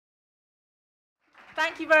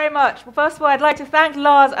Thank you very much. Well, first of all, I'd like to thank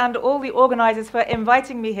Lars and all the organizers for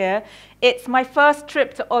inviting me here. It's my first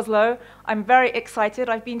trip to Oslo. I'm very excited.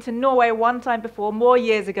 I've been to Norway one time before, more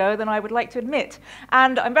years ago than I would like to admit.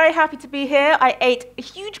 And I'm very happy to be here. I ate a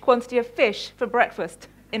huge quantity of fish for breakfast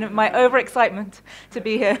in my overexcitement to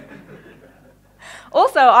be here.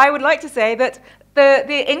 Also, I would like to say that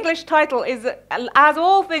the English title is, as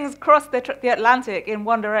all things cross the Atlantic in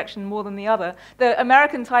one direction more than the other, the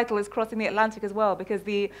American title is crossing the Atlantic as well, because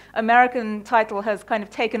the American title has kind of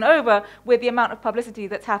taken over with the amount of publicity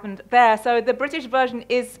that's happened there. So the British version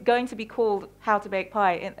is going to be called How to Bake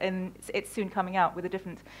Pie, and it's soon coming out with a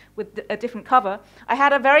different cover. I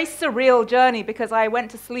had a very surreal journey because I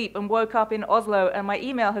went to sleep and woke up in Oslo, and my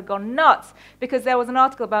email had gone nuts because there was an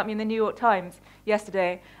article about me in the New York Times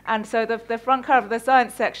yesterday, and so the front cover of the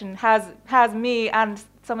science section has me and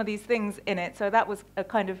some of these things in it, so that was a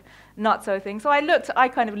kind of nutso thing. So I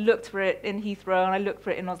kind of looked for it in Heathrow, and I looked for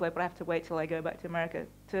it in Oslo, but I have to wait till I go back to America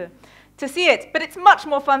to see it. But it's much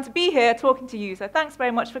more fun to be here talking to you, so thanks very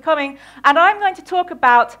much for coming. And I'm going to talk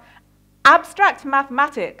about abstract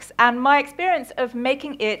mathematics and my experience of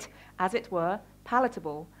making it, as it were,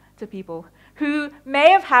 palatable to people who may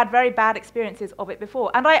have had very bad experiences of it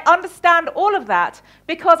before. And I understand all of that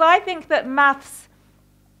because I think that maths,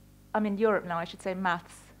 I'm in Europe now, I should say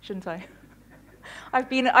maths, shouldn't I? I've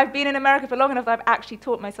been in America for long enough that I've actually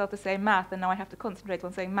taught myself to say math, and now I have to concentrate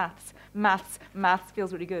on saying maths. Maths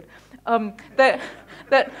feels really good. That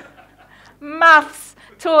maths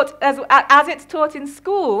taught as it's taught in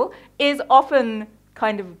school is often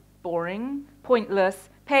kind of boring, pointless,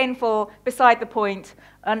 painful, beside the point,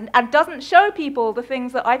 and doesn't show people the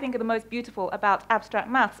things that I think are the most beautiful about abstract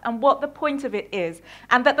maths and what the point of it is.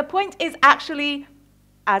 And that the point is actually,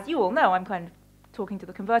 as you all know, I'm kind of talking to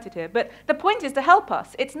the converted here, but the point is to help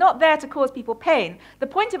us. It's not there to cause people pain. The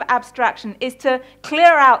point of abstraction is to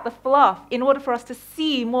clear out the fluff in order for us to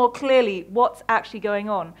see more clearly what's actually going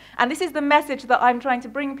on. And this is the message that I'm trying to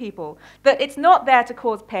bring people, that it's not there to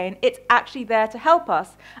cause pain, it's actually there to help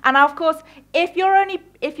us. And of course, if you're only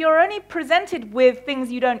presented with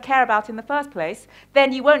things you don't care about in the first place,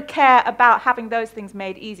 then you won't care about having those things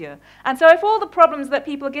made easier. And so if all the problems that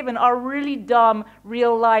people are given are really dumb,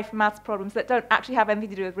 real-life maths problems that don't actually have anything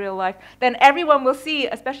to do with real life, then everyone will see,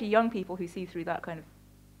 especially young people who see through that kind of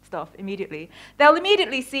stuff immediately, they'll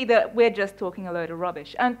immediately see that we're just talking a load of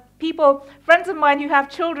rubbish. And people, friends of mine who have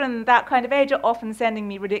children that kind of age, are often sending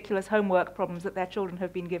me ridiculous homework problems that their children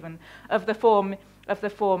have been given of the form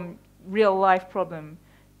real-life problem.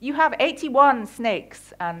 You have 81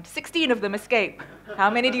 snakes, and 16 of them escape. How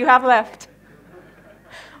many do you have left?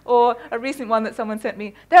 Or a recent one that someone sent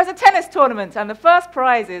me, there's a tennis tournament, and the first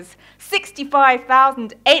prize is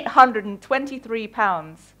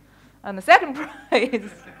 £65,823. And the second prize is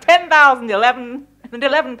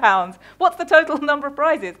 £10,011. What's the total number of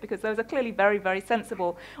prizes? Because those are clearly very, very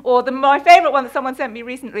sensible. Or my favorite one that someone sent me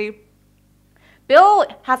recently, Bill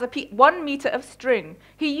has 1 meter of string.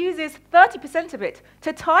 He uses 30% of it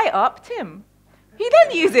to tie up Tim. He then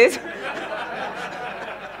uses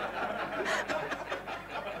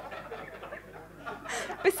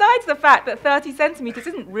besides the fact that 30 centimeters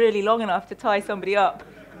isn't really long enough to tie somebody up.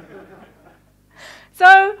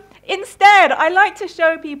 So instead, I like to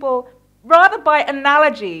show people, rather by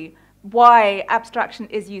analogy, why abstraction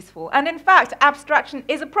is useful. And in fact, abstraction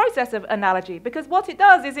is a process of analogy, because what it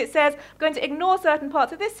does is it says, I'm going to ignore certain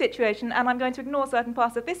parts of this situation, and I'm going to ignore certain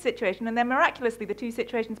parts of this situation, and then miraculously the two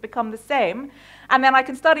situations become the same, and then I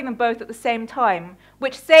can study them both at the same time,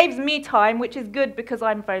 which saves me time, which is good because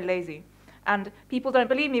I'm very lazy. And people don't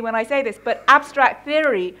believe me when I say this, but abstract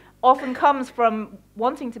theory often comes from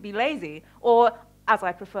wanting to be lazy, or, as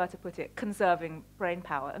I prefer to put it, conserving brain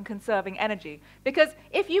power and conserving energy. Because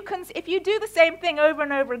if you do the same thing over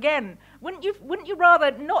and over again, wouldn't you rather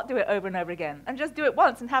not do it over and over again and just do it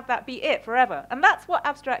once and have that be it forever? And that's what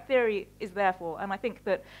abstract theory is there for. And I think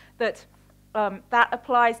that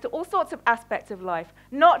applies to all sorts of aspects of life,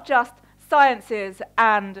 not just sciences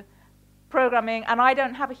and programming. And I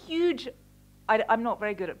don't have a huge I'm not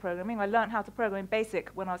very good at programming. I learned how to program in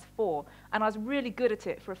BASIC when I was 4, and I was really good at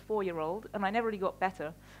it for a 4-year-old, and I never really got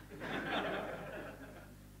better.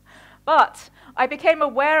 But I became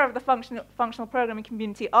aware of the functional programming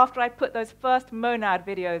community after I put those first monad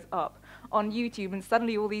videos up on YouTube, and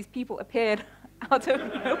suddenly all these people appeared out of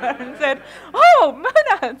nowhere and said, oh,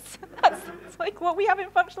 monads! That's like what we have in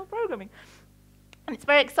functional programming. And it's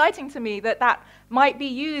very exciting to me that that might be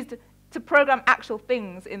used to program actual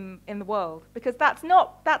things in the world, because that's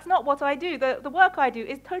not what I do. The work I do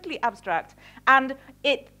is totally abstract, and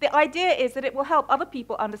the idea is that it will help other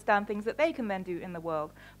people understand things that they can then do in the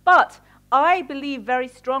world. But I believe very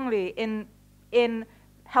strongly in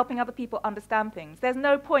helping other people understand things. There's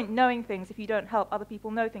no point knowing things if you don't help other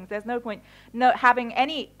people know things. There's no point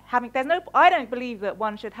I don't believe that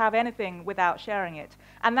one should have anything without sharing it.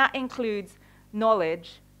 And that includes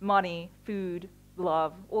knowledge, money, food,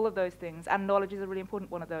 love, all of those things. And knowledge is a really important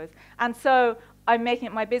one of those. And so I'm making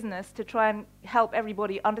it my business to try and help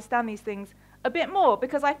everybody understand these things a bit more,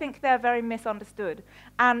 because I think they're very misunderstood.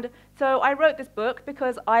 And so I wrote this book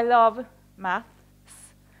because I love maths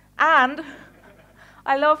and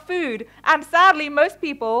I love food. And sadly, most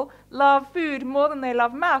people love food more than they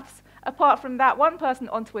love maths, apart from that one person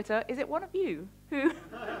on Twitter. Is it one of you who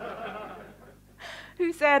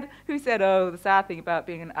who said, oh, the sad thing about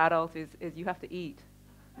being an adult is you have to eat?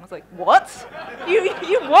 And I was like, what?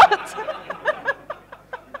 you what?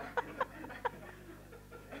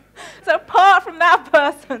 So apart from that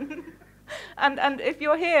person, and if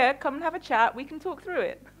you're here, come and have a chat, we can talk through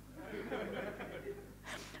it.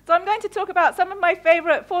 So I'm going to talk about some of my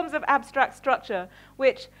favorite forms of abstract structure,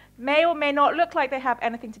 which may or may not look like they have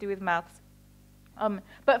anything to do with maths.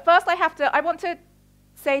 But first I want to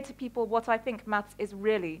say to people what I think maths is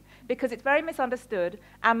really, because it's very misunderstood,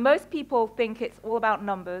 and most people think it's all about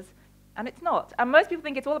numbers, and it's not. And most people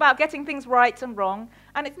think it's all about getting things right and wrong,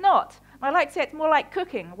 and it's not. I like to say it's more like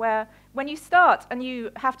cooking, where when you start and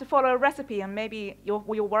you have to follow a recipe and maybe you're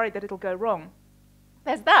worried that it'll go wrong.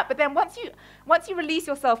 There's that, but then once you release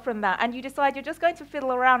yourself from that and you decide you're just going to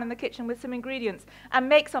fiddle around in the kitchen with some ingredients and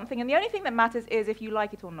make something, and the only thing that matters is if you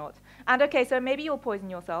like it or not. And okay, so maybe you'll poison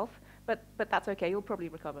yourself, but that's okay, you'll probably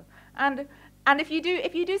recover. And if you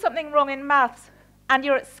do something wrong in maths and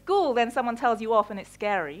you're at school, then someone tells you off and it's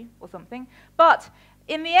scary or something. But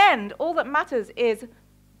in the end, all that matters is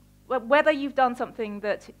whether you've done something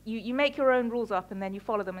that you make your own rules up and then you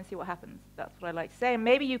follow them and see what happens. That's what I like to say. And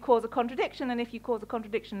maybe you cause a contradiction, and if you cause a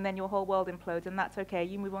contradiction, then your whole world implodes, and that's okay.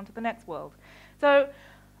 You move on to the next world. So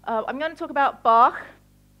I'm going to talk about Bach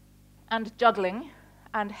and juggling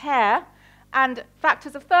and hair and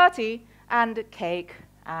factors of 30 and cake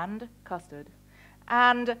and custard.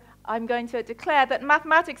 And I'm going to declare that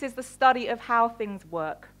mathematics is the study of how things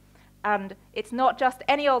work. And it's not just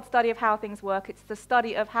any old study of how things work, it's the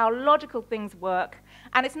study of how logical things work.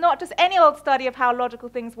 And it's not just any old study of how logical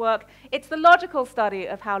things work, it's the logical study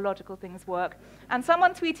of how logical things work. And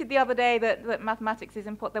someone tweeted the other day that mathematics is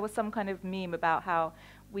important. There was some kind of meme about how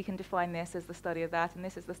we can define this as the study of that, and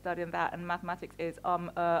this is the study of that, and mathematics is,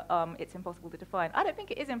 it's impossible to define. I don't think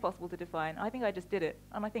it is impossible to define. I think I just did it.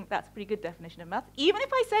 And I think that's a pretty good definition of maths, even if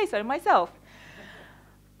I say so myself.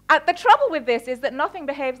 The trouble with this is that nothing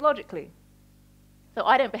behaves logically. So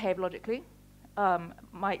I don't behave logically.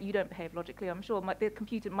 You don't behave logically, I'm sure. My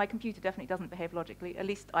computer definitely doesn't behave logically. At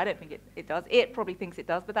least I don't think it does. It probably thinks it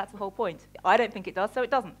does, but that's the whole point. I don't think it does, so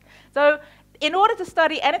it doesn't. So in order to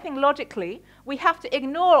study anything logically, we have to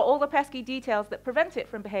ignore all the pesky details that prevent it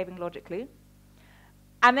from behaving logically.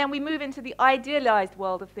 And then we move into the idealized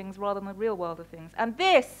world of things rather than the real world of things. And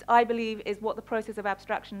this, I believe, is what the process of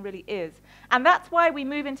abstraction really is. And that's why we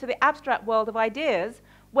move into the abstract world of ideas,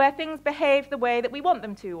 where things behave the way that we want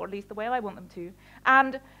them to, or at least the way I want them to.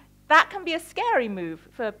 And that can be a scary move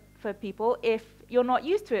for people if you're not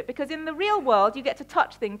used to it, because in the real world, you get to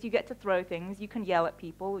touch things, you get to throw things, you can yell at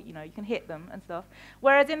people, you can hit them and stuff.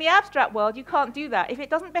 Whereas in the abstract world, you can't do that. If it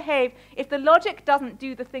doesn't behave, if the logic doesn't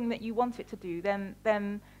do the thing that you want it to do,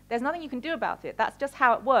 then there's nothing you can do about it. That's just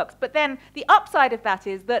how it works. But then the upside of that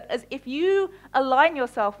is that if you align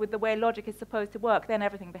yourself with the way logic is supposed to work, then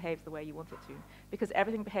everything behaves the way you want it to, because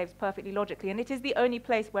everything behaves perfectly logically, and it is the only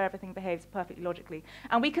place where everything behaves perfectly logically.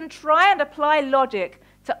 And we can try and apply logic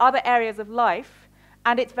to other areas of life,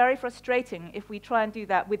 and it's very frustrating if we try and do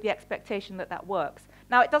that with the expectation that that works.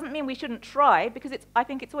 Now, it doesn't mean we shouldn't try, because I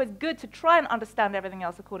think it's always good to try and understand everything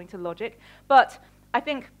else according to logic, but I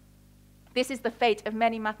think this is the fate of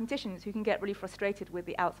many mathematicians who can get really frustrated with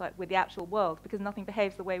the actual world, because nothing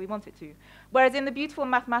behaves the way we want it to. Whereas in the beautiful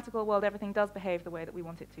mathematical world, everything does behave the way that we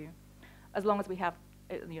want it to, as long as we have,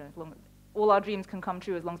 all our dreams can come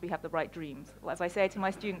true as long as we have the right dreams, as I say to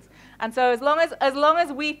my students. And so as long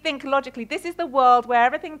as we think logically, this is the world where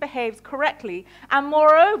everything behaves correctly, and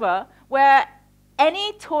moreover, where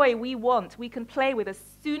any toy we want, we can play with as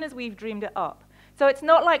soon as we've dreamed it up. So it's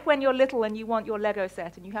not like when you're little and you want your Lego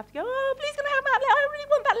set and you have to go, oh, please can I have that Lego? I really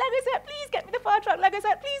want that Lego set. Please get me the fire truck Lego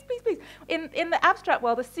set. Please, please, please. In the abstract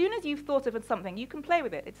world, as soon as you've thought of something, you can play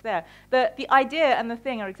with it. It's there. The idea and the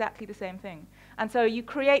thing are exactly the same thing. And so you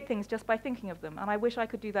create things just by thinking of them. And I wish I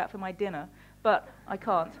could do that for my dinner, but I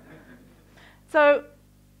can't. So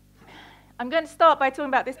I'm going to start by talking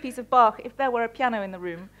about this piece of Bach. If there were a piano in the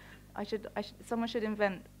room, someone should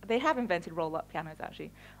invent. They have invented roll-up pianos,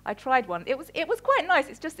 actually. I tried one. It was quite nice.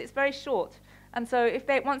 It's very short. And so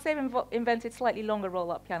once they've invented slightly longer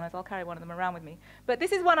roll-up pianos, I'll carry one of them around with me. But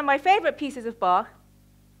this is one of my favorite pieces of Bach.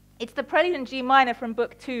 It's the Prelude in G minor from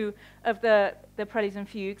Book 2 of the Preludes and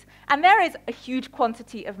Fugues. And there is a huge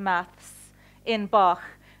quantity of maths in Bach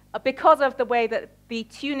because of the way that the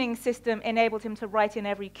tuning system enabled him to write in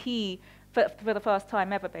every key for the first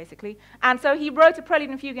time ever, basically. And so he wrote a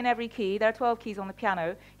prelude and fugue in every key. There are 12 keys on the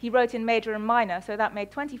piano. He wrote in major and minor, so that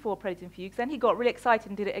made 24 preludes and fugues. Then he got really excited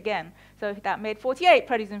and did it again. So that made 48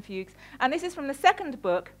 preludes and fugues. And this is from the second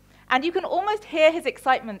book. And you can almost hear his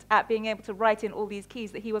excitement at being able to write in all these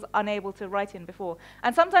keys that he was unable to write in before.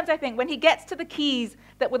 And sometimes I think when he gets to the keys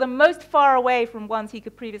that were the most far away from ones he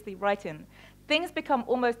could previously write in, things become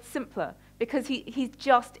almost simpler because he's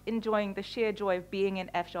just enjoying the sheer joy of being in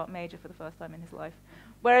F-sharp major for the first time in his life.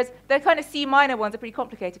 Whereas the kind of C minor ones are pretty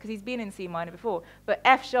complicated because he's been in C minor before. But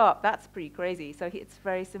F-sharp, that's pretty crazy. So it's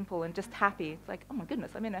very simple and just happy. It's like, oh my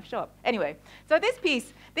goodness, I'm in F-sharp. Anyway, so this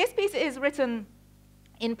piece is written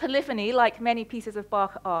in polyphony, like many pieces of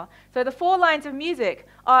Bach are. So the 4 lines of music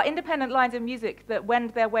are independent lines of music that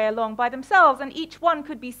wend their way along by themselves, and each one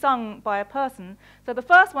could be sung by a person. So the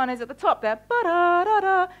first one is at the top there,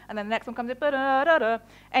 ba-da-da-da, and then the next one comes in, ba-da-da-da.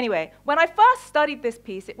 Anyway, when I first studied this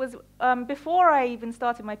piece, it was before I even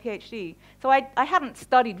started my PhD. So I hadn't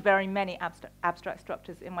studied very many abstract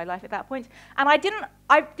structures in my life at that point, and I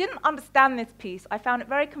didn't understand this piece. I found it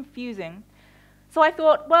very confusing. So I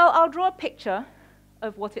thought, well, I'll draw a picture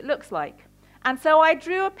of what it looks like. And so I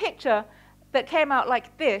drew a picture that came out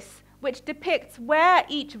like this, which depicts where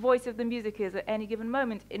each voice of the music is at any given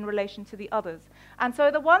moment in relation to the others. And so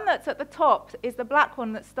the one that's at the top is the black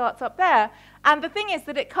one that starts up there. And the thing is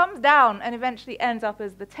that it comes down and eventually ends up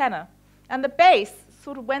as the tenor. And the bass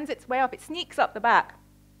sort of wends its way up. It sneaks up the back.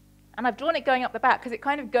 And I've drawn it going up the back because it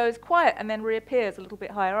kind of goes quiet and then reappears a little bit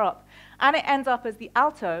higher up. And it ends up as the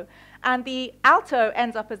alto. And the alto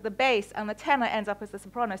ends up as the bass, and the tenor ends up as the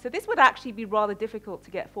soprano. So this would actually be rather difficult to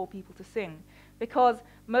get 4 people to sing, because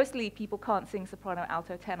mostly people can't sing soprano,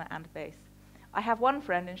 alto, tenor, and bass. I have one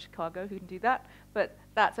friend in Chicago who can do that, but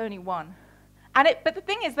that's only one. But the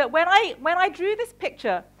thing is that when I drew this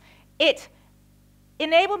picture, it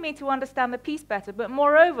enabled me to understand the piece better, but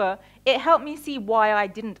moreover, it helped me see why I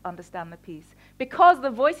didn't understand the piece, because the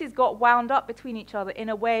voices got wound up between each other in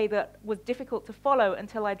a way that was difficult to follow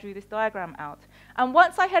until I drew this diagram out. And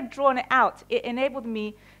once I had drawn it out, it enabled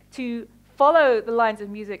me to follow the lines of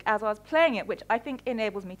music as I was playing it, which I think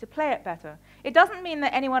enables me to play it better. It doesn't mean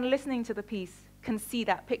that anyone listening to the piece can see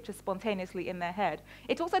that picture spontaneously in their head.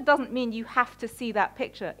 It also doesn't mean you have to see that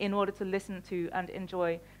picture in order to listen to and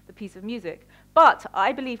enjoy the piece of music. But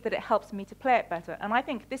I believe that it helps me to play it better. And I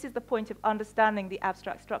think this is the point of understanding the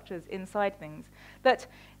abstract structures inside things. That,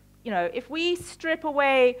 you know, if we strip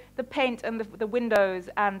away the paint and the windows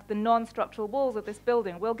and the non-structural walls of this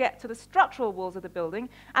building, we'll get to the structural walls of the building,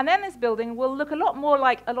 and then this building will look a lot more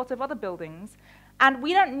like a lot of other buildings. And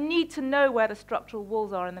we don't need to know where the structural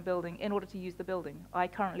walls are in the building in order to use the building. I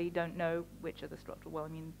currently don't know which are the structural, well, I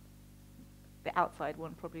mean, the outside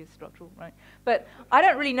one probably is structural, right? But I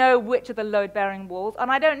don't really know which are the load-bearing walls,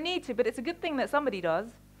 and I don't need to, but it's a good thing that somebody does.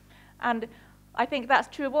 And I think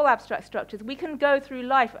that's true of all abstract structures. We can go through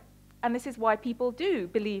life, and this is why people do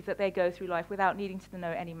believe that they go through life without needing to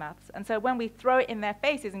know any maths. And so when we throw it in their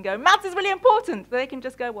faces and go, maths is really important, they can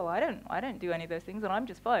just go, well, I don't do any of those things, and I'm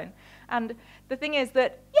just fine. And the thing is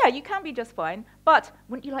that, yeah, you can be just fine, but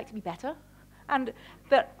wouldn't you like to be better? And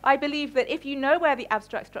that I believe that if you know where the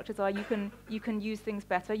abstract structures are, you can use things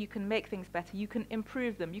better, you can make things better, you can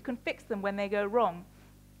improve them, you can fix them when they go wrong.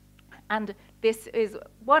 And this is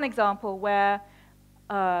one example where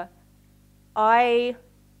I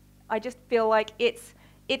just feel like it's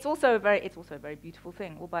also a very beautiful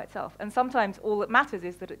thing all by itself. And sometimes all that matters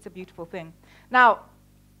is that it's a beautiful thing. Now,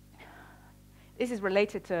 this is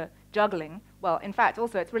related to juggling. Well, in fact,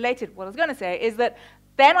 also it's related, what I was going to say is that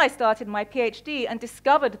then I started my PhD and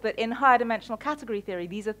discovered that in higher dimensional category theory,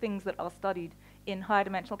 these are things that are studied in higher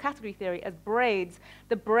dimensional category theory as braids.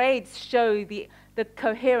 The braids show the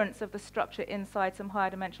coherence of the structure inside some higher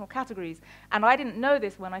dimensional categories. And I didn't know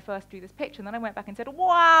this when I first drew this picture. And then I went back and said,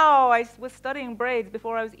 wow, I was studying braids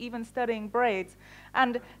before I was even studying braids.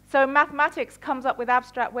 And so mathematics comes up with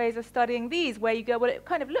abstract ways of studying these, where you go, well, it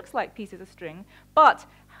kind of looks like pieces of string, but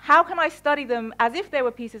how can I study them as if they were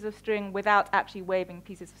pieces of string without actually waving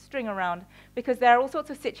pieces of string around? Because there are all sorts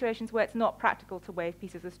of situations where it's not practical to wave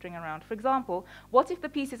pieces of string around. For example, what if the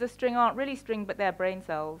pieces of string aren't really string but they're brain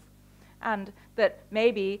cells? And that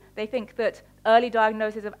maybe they think that early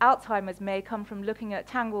diagnosis of Alzheimer's may come from looking at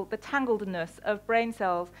the tangledness of brain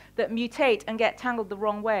cells that mutate and get tangled the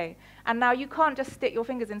wrong way. And now you can't just stick your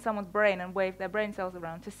fingers in someone's brain and wave their brain cells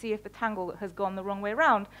around to see if the tangle has gone the wrong way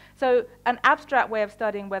around. So an abstract way of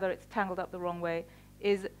studying whether it's tangled up the wrong way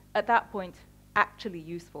is, at that point, actually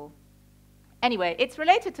useful. Anyway, it's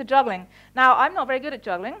related to juggling. Now, I'm not very good at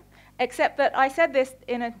juggling, except that I said this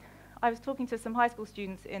I was talking to some high school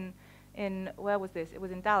students in where was this? It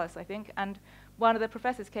was in Dallas, I think, and one of the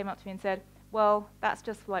professors came up to me and said, well, that's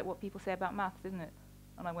just like what people say about maths, isn't it?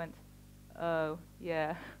 And I went, oh,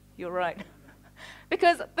 yeah, you're right.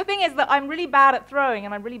 Because the thing is that I'm really bad at throwing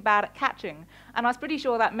and I'm really bad at catching, and I was pretty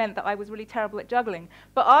sure that meant that I was really terrible at juggling.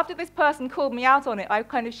 But after this person called me out on it, I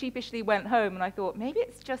kind of sheepishly went home and I thought, maybe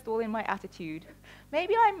it's just all in my attitude.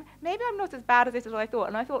 Maybe I'm not as bad at it as I thought.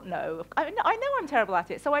 And I thought, no, I know I'm terrible at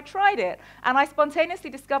it. So I tried it, and I spontaneously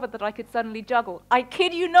discovered that I could suddenly juggle. I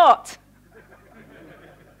kid you not.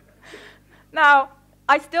 Now,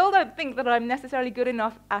 I still don't think that I'm necessarily good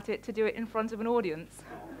enough at it to do it in front of an audience.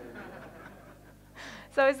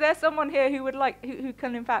 So is there someone here who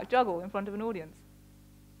can in fact juggle in front of an audience?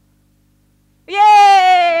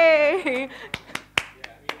 Yay!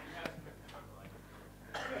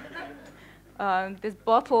 This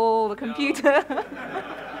bottle, the computer.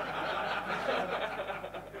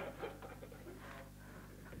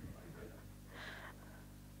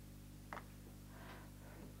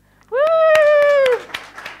 Woo!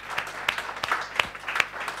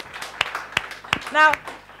 Now,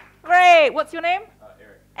 great. What's your name?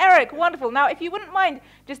 Eric, wonderful. Now, if you wouldn't mind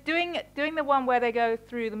just doing the one where they go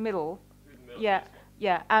through the middle. Yeah,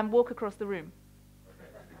 and walk across the room.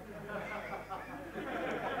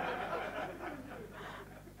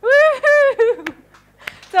 Woohoo!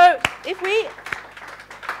 So, if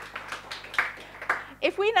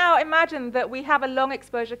we now imagine that we have a long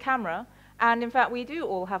exposure camera, and in fact we do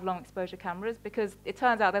all have long exposure cameras, because it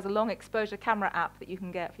turns out there's a long exposure camera app that you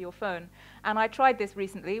can get for your phone. And I tried this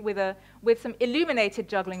recently with some illuminated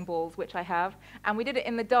juggling balls, which I have, and we did it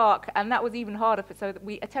in the dark, and that was even harder. So that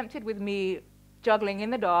we attempted with me juggling in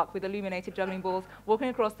the dark with illuminated juggling balls, walking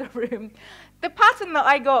across the room. The pattern that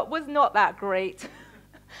I got was not that great.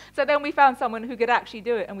 So then we found someone who could actually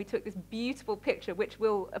do it, and we took this beautiful picture, which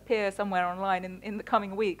will appear somewhere online in the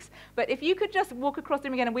coming weeks. But if you could just walk across the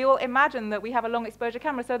room again, and we all imagine that we have a long exposure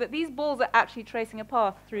camera so that these balls are actually tracing a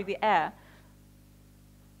path through the air.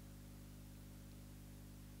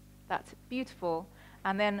 That's beautiful.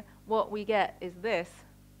 And then what we get is this.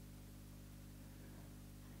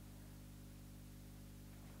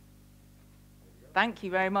 Thank you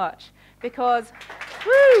very much. Because,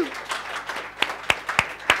 woo!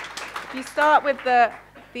 If you start with the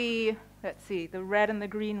red and the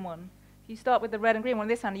green one. If you start with the red and green one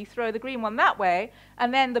this hand, you throw the green one that way,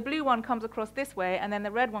 and then the blue one comes across this way, and then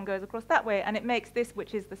the red one goes across that way, and it makes this,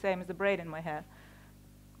 which is the same as the braid in my hair.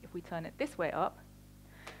 If we turn it this way up.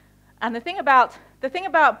 And the thing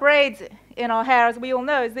about braids in our hair, as we all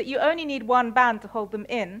know, is that you only need one band to hold them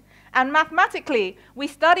in. And mathematically, we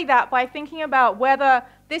study that by thinking about whether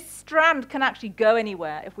this strand can actually go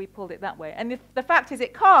anywhere if we pulled it that way. And the fact is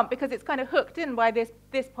it can't, because it's kind of hooked in by this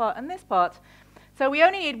part and this part. So we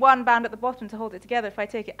only need one band at the bottom to hold it together. If I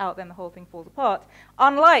take it out, then the whole thing falls apart.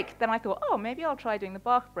 Unlike, then I thought, oh, maybe I'll try doing the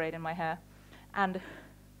Bach braid in my hair. And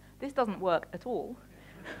this doesn't work at all.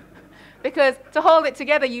 Because to hold it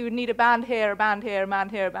together, you would need a band here, a band here, a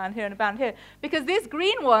band here, a band here, and a band here. Because this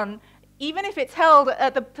green one, even if it's held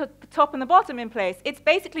at the top and the bottom in place, it's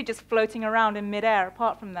basically just floating around in midair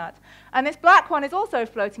apart from that. And this black one is also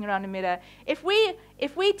floating around in midair. If we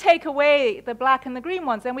take away the black and the green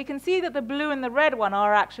ones, then we can see that the blue and the red one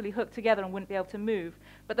are actually hooked together and wouldn't be able to move.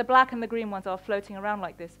 But the black and the green ones are floating around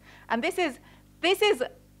like this. And this is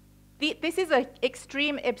an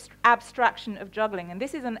extreme abstraction of juggling, and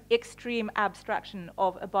this is an extreme abstraction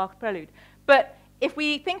of a Bach prelude. But if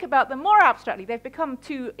we think about them more abstractly, they've become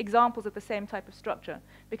two examples of the same type of structure,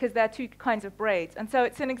 because they're two kinds of braids. And so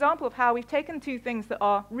it's an example of how we've taken two things that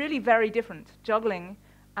are really very different, juggling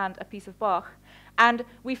and a piece of Bach, and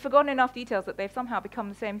we've forgotten enough details that they've somehow become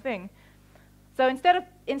the same thing. So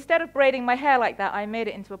instead of braiding my hair like that, I made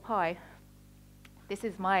it into a pie. This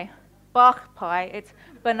is my Bach pie. It's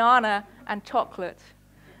banana and chocolate.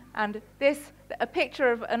 And a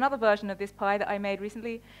picture of another version of this pie that I made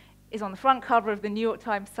recently is on the front cover of the New York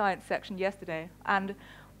Times Science section yesterday. And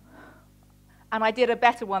And I did a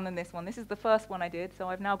better one than this one. This is the first one I did, so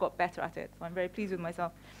I've now got better at it. So I'm very pleased with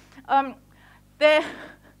myself.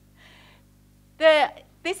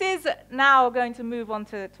 This is now going to move on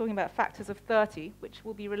to talking about factors of 30, which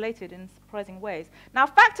will be related in surprising ways. Now,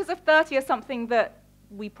 factors of 30 are something that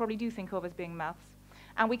we probably do think of as being maths.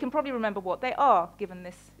 And we can probably remember what they are, given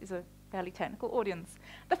this is a fairly technical audience.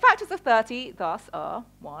 The factors of 30, thus, are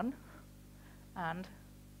 1 and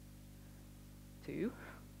 2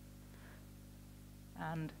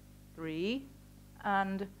 and 3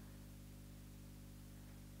 and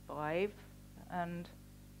 5 and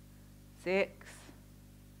 6,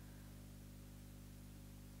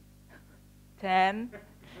 10.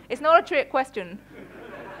 It's not a trick question.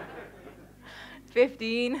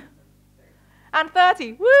 15 and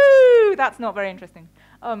 30. Woo! That's not very interesting.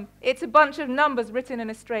 It's a bunch of numbers written in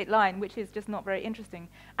a straight line, which is just not very interesting.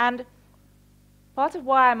 And part of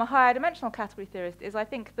why I'm a higher dimensional category theorist is I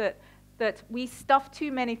think that we stuff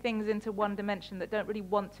too many things into one dimension that don't really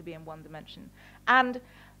want to be in one dimension. And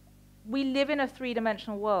we live in a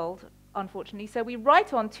three-dimensional world, unfortunately, so we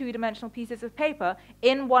write on two-dimensional pieces of paper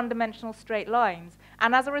in one-dimensional straight lines.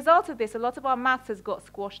 And as a result of this, a lot of our maths has got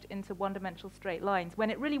squashed into one-dimensional straight lines, when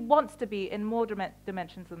it really wants to be in more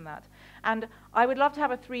dimensions than that. And I would love to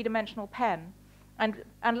have a three-dimensional pen.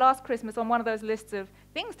 And last Christmas, on one of those lists of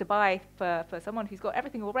things to buy for someone who's got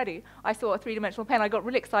everything already, I saw a three-dimensional pen. I got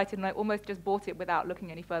really excited, and I almost just bought it without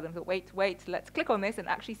looking any further. I thought, wait, let's click on this and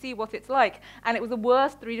actually see what it's like. And it was the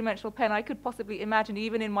worst three-dimensional pen I could possibly imagine,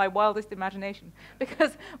 even in my wildest imagination,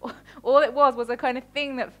 because all it was a kind of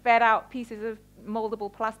thing that fed out pieces of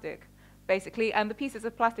moldable plastic, basically, and the pieces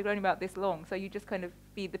of plastic are only about this long, so you just kind of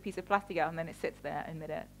feed the piece of plastic out, and then it sits there in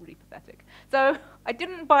midair. Really pathetic. So I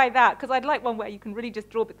didn't buy that, because I'd like one where you can really just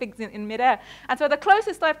draw things in midair. And so the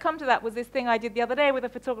closest I've come to that was this thing I did the other day with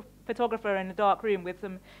a photographer in a dark room with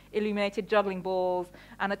some illuminated juggling balls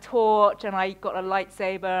and a torch, and I got a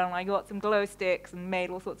lightsaber, and I got some glow sticks, and made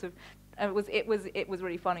all sorts of... it was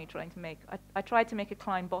really funny trying to make... I tried to make a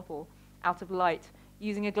Klein bottle out of light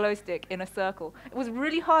using a glow stick in a circle. It was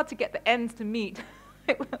really hard to get the ends to meet.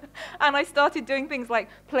 And I started doing things like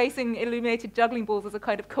placing illuminated juggling balls as a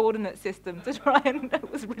kind of coordinate system to try, and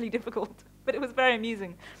it was really difficult, but it was very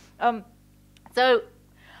amusing. So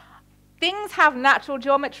things have natural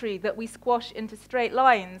geometry that we squash into straight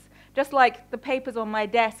lines, just like the papers on my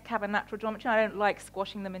desk have a natural geometry. I don't like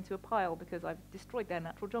squashing them into a pile because I've destroyed their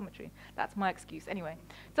natural geometry. That's my excuse. Anyway,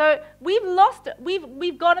 so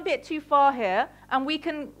we've gone a bit too far here, and we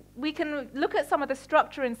can look at some of the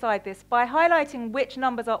structure inside this by highlighting which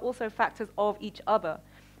numbers are also factors of each other.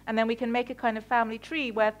 And then we can make a kind of family tree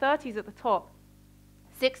where 30 is at the top.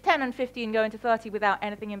 6, 10, and 15 go into 30 without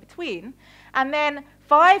anything in between. And then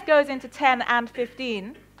 5 goes into 10 and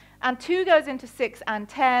 15. And 2 goes into 6 and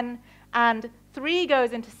 10, and 3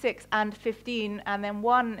 goes into 6 and 15, and then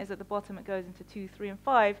 1 is at the bottom, it goes into 2, 3, and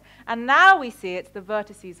 5. And now we see it's the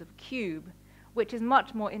vertices of a cube, which is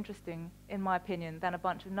much more interesting, in my opinion, than a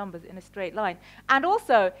bunch of numbers in a straight line. And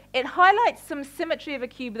also, it highlights some symmetry of a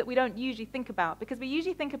cube that we don't usually think about, because we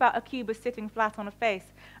usually think about a cube as sitting flat on a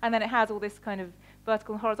face, and then it has all this kind of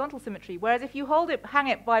vertical and horizontal symmetry. Whereas if you hang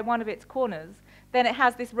it by one of its corners, then it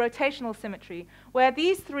has this rotational symmetry, where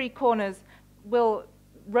these 3 corners will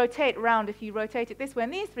rotate around if you rotate it this way,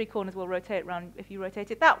 and these 3 corners will rotate around if you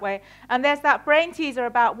rotate it that way. And there's that brain teaser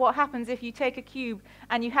about what happens if you take a cube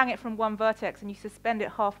and you hang it from one vertex and you suspend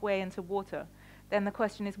it halfway into water. Then the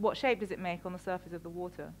question is, what shape does it make on the surface of the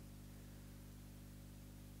water?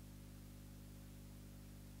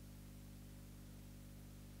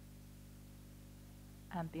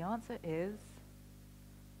 And the answer is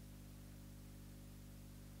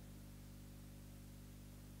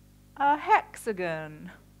a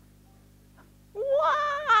hexagon.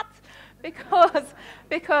 What?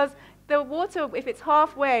 Because the water, if it's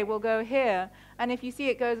halfway, will go here. And if you see,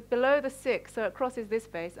 it goes below the 6, so it crosses this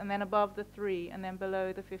face, and then above the 3, and then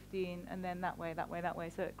below the 15, and then that way, that way, that way.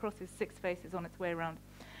 So it crosses 6 faces on its way around.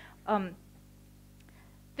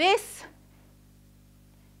 This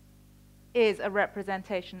is a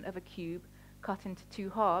representation of a cube cut into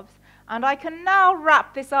 2 halves. And I can now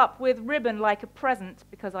wrap this up with ribbon like a present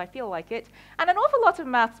because I feel like it. And an awful lot of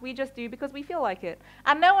maths we just do because we feel like it.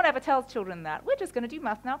 And no one ever tells children that. We're just going to do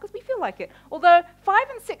maths now because we feel like it. Although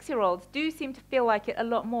 5- and 6-year-olds do seem to feel like it a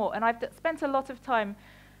lot more. And I've spent a lot of time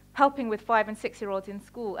helping with 5- and 6-year-olds in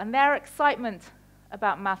school. And their excitement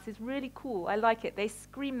about maths is really cool. I like it. They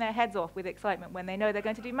scream their heads off with excitement when they know they're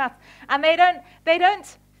going to do maths. And they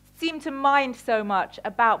don't seem to mind so much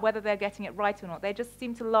about whether they're getting it right or not. They just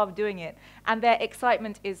seem to love doing it. And their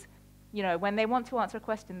excitement is, when they want to answer a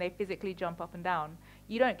question, they physically jump up and down.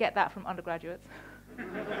 You don't get that from undergraduates.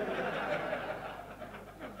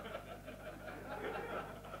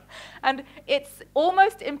 And it's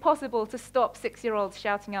almost impossible to stop 6-year-olds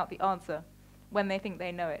shouting out the answer when they think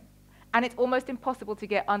they know it. And it's almost impossible to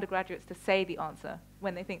get undergraduates to say the answer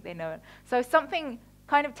when they think they know it. So something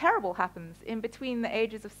kind of terrible happens in between the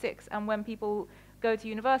ages of 6 and when people go to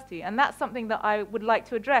university. And that's something that I would like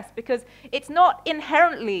to address, because it's not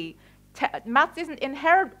inherently, maths isn't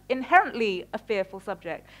inherently a fearful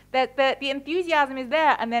subject. The enthusiasm is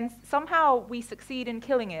there, and then somehow we succeed in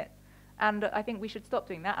killing it. And I think we should stop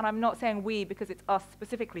doing that. And I'm not saying we because it's us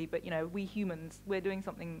specifically, but we humans, we're doing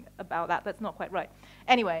something about that. That's not quite right.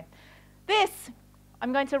 Anyway, this,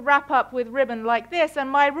 I'm going to wrap up with ribbon like this. And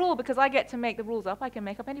my rule, because I get to make the rules up, I can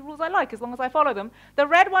make up any rules I like as long as I follow them. The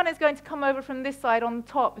red one is going to come over from this side on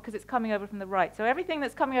top because it's coming over from the right. So everything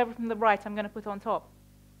that's coming over from the right, I'm going to put on top.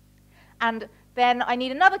 And then I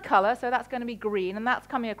need another color, so that's going to be green, and that's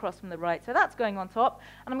coming across from the right, so that's going on top.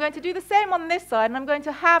 And I'm going to do the same on this side, and I'm going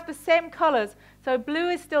to have the same colors. So blue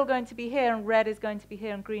is still going to be here, and red is going to be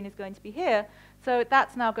here, and green is going to be here. So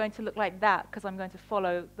that's now going to look like that, because I'm going to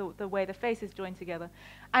follow the way the faces join together.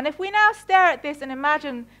 And if we now stare at this and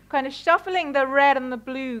imagine kind of shuffling the red and the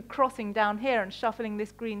blue crossing down here and shuffling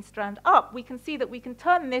this green strand up, we can see that we can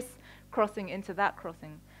turn this crossing into that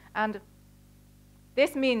crossing. And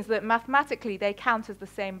this means that mathematically they count as the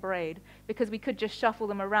same braid, because we could just shuffle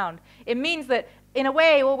them around. It means that, in a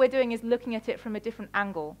way, all we're doing is looking at it from a different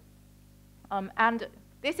angle. And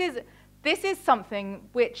this is something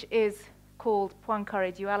which is called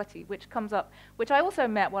Poincaré duality, which comes up, which I also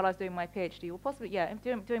met while I was doing my PhD, or possibly, yeah,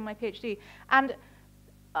 doing my PhD. And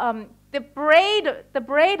the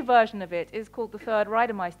braid version of it is called the third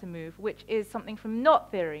Reidemeister move, which is something from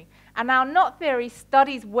knot theory. And now knot theory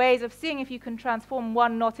studies ways of seeing if you can transform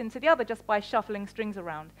one knot into the other just by shuffling strings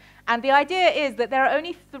around. And the idea is that there are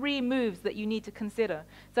only 3 moves that you need to consider.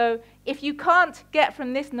 So if you can't get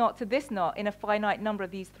from this knot to this knot in a finite number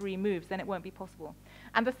of these 3 moves, then it won't be possible.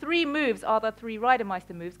 And the 3 moves are the 3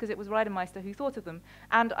 Reidemeister moves, because it was Reidemeister who thought of them.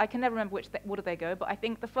 And I can never remember which order they go, but I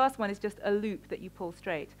think the first one is just a loop that you pull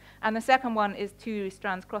straight. And the second one is 2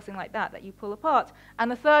 strands crossing like that you pull apart. And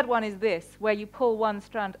the third one is this, where you pull one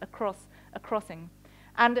strand across a crossing.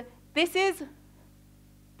 And this is,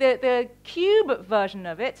 the cube version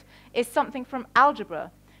of it is something from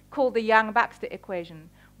algebra called the Yang-Baxter equation,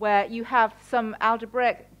 where you have some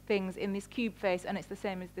algebraic things in this cube face, and it's the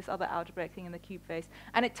same as this other algebraic thing in the cube face.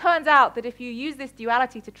 And it turns out that if you use this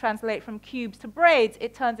duality to translate from cubes to braids,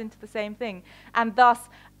 it turns into the same thing. And thus,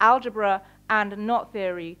 algebra and knot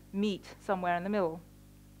theory meet somewhere in the middle.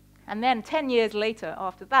 And then 10 years later,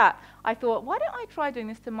 after that, I thought, why don't I try doing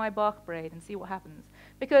this to my bark braid and see what happens?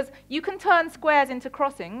 Because you can turn squares into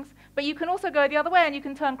crossings, but you can also go the other way and you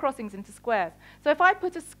can turn crossings into squares. So if I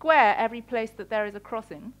put a square every place that there is a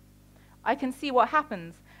crossing, I can see what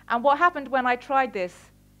happens. And what happened when I tried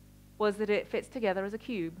this was that it fits together as a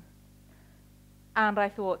cube. And I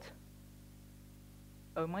thought,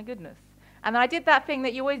 oh my goodness. And then I did that thing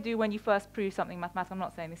that you always do when you first prove something mathematical. I'm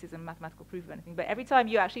not saying this is a mathematical proof of anything, but every time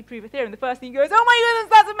you actually prove a theorem, the first thing you go is, oh my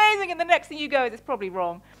goodness, that's amazing, and the next thing you go is, it's probably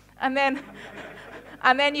wrong. And then,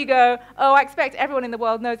 and then you go, oh, I expect everyone in the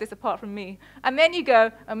world knows this apart from me. And then you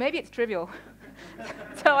go, oh, maybe it's trivial.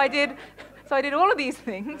 So I did all of these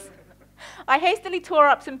things. I hastily tore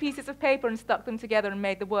up some pieces of paper and stuck them together and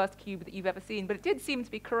made the worst cube that you've ever seen, but it did seem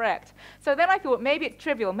to be correct. So then I thought, maybe it's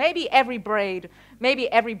trivial. Maybe every braid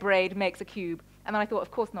makes a cube. And then I thought, of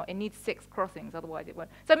course not. It needs 6 crossings, otherwise it won't.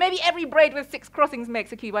 So maybe every braid with 6 crossings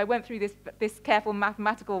makes a cube. I went through this careful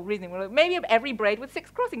mathematical reasoning. Well, maybe every braid with 6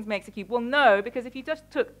 crossings makes a cube. Well, no, because if you just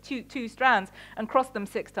took two strands and crossed them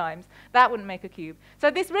 6 times, that wouldn't make a cube. So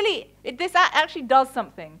this actually does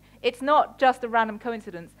something. It's not just a random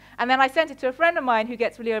coincidence. And then I sent it to a friend of mine who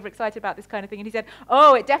gets really overexcited about this kind of thing, and he said,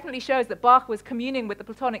 oh, it definitely shows that Bach was communing with the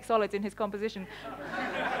Platonic solids in his composition.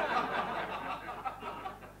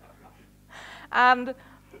 And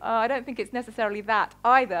I don't think it's necessarily that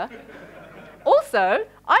either. Also,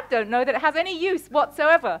 I don't know that it has any use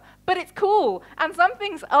whatsoever, but it's cool, and some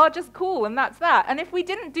things are just cool, and that's that. And if we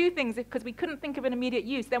didn't do things because we couldn't think of an immediate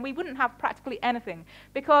use, then we wouldn't have practically anything,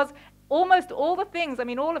 because almost all the things, I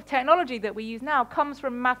mean, all of technology that we use now comes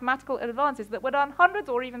from mathematical advances that were done hundreds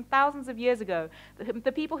or even thousands of years ago.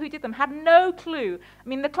 The people who did them had no clue. I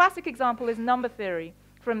mean, the classic example is number theory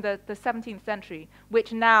from the 17th century,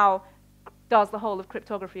 which now does the whole of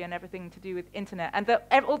cryptography and everything to do with internet. And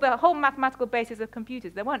the whole mathematical basis of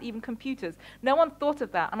computers, there weren't even computers. No one thought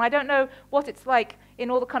of that. And I don't know what it's like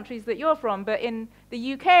in all the countries that you're from, but in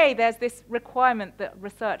the UK, there's this requirement that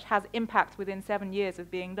research has impact within 7 years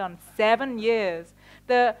of being done. 7 years.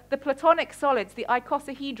 The Platonic solids, the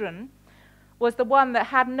icosahedron, was the one that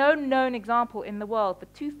had no known example in the world for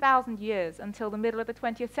 2,000 years until the middle of the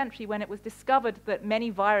 20th century, when it was discovered that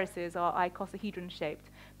many viruses are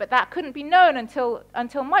icosahedron-shaped. But that couldn't be known until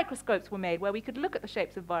microscopes were made, where we could look at the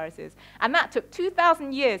shapes of viruses. And that took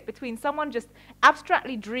 2,000 years between someone just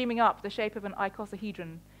abstractly dreaming up the shape of an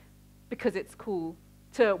icosahedron because it's cool,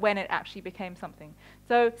 to when it actually became something.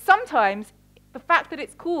 So sometimes the fact that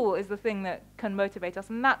it's cool is the thing that can motivate us,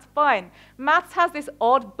 and that's fine. Maths has this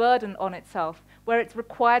odd burden on itself, where it's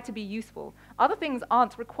required to be useful. Other things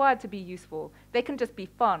aren't required to be useful. They can just be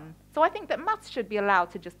fun. So I think that maths should be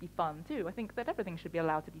allowed to just be fun, too. I think that everything should be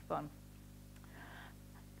allowed to be fun.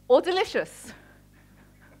 Or delicious.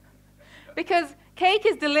 Because cake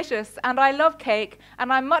is delicious, and I love cake,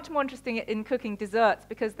 and I'm much more interested in cooking desserts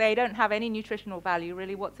because they don't have any nutritional value,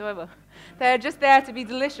 really, whatsoever. They're just there to be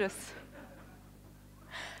delicious.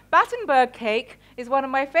 Battenberg cake is one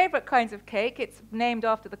of my favorite kinds of cake. It's named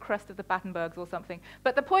after the crust of the Battenbergs or something.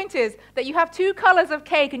 But the point is that you have two colors of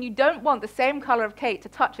cake, and you don't want the same color of cake to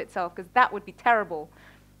touch itself, because that would be terrible.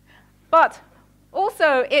 But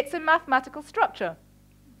also, it's a mathematical structure.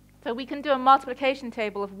 So we can do a multiplication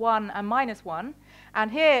table of 1 and minus 1.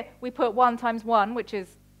 And here we put 1 times 1, which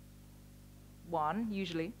is 1,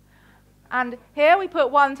 usually. And here we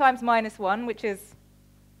put 1 times minus 1, which is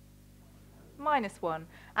minus 1.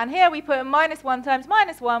 And here we put minus 1 times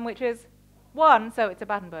minus 1, which is 1, so it's a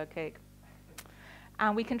Battenberg cake.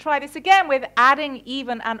 And we can try this again with adding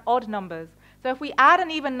even and odd numbers. So if we add an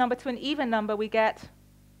even number to an even number, we get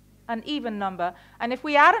an even number. And if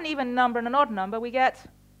we add an even number and an odd number, we get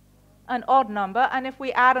an odd number. And if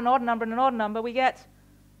we add an odd number and an odd number, we get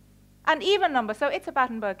an even number. So it's a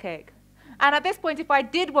Battenberg cake. And at this point, if I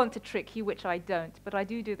did want to trick you, which I don't, but I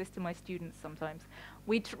do this to my students sometimes,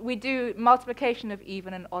 we do multiplication of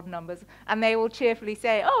even and odd numbers, and they will cheerfully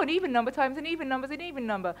say, oh, an even number times an even number is an even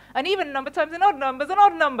number. An even number times an odd number is an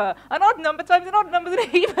odd number. An odd number times an odd number is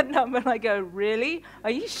an even number. And I go, really? Are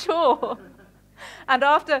you sure? And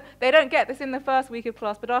after, they don't get this in the first week of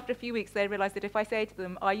class, but after a few weeks, they realize that if I say to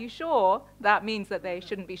them, are you sure? That means that they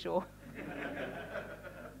shouldn't be sure.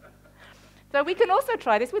 So we can also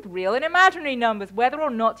try this with real and imaginary numbers, whether or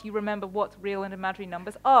not you remember what real and imaginary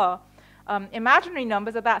numbers are. Imaginary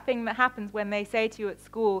numbers are that thing that happens when they say to you at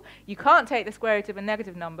school, you can't take the square root of a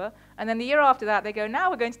negative number, and then the year after that they go, now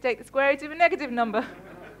we're going to take the square root of a negative number.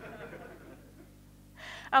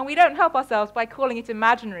 And we don't help ourselves by calling it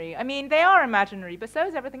imaginary. I mean, they are imaginary, but so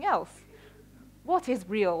is everything else. What is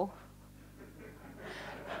real?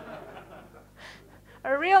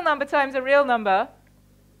 A real number times a real number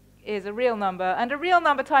is a real number, and a real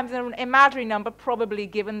number times an imaginary number, probably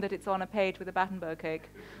given that it's on a page with a Battenberg cake,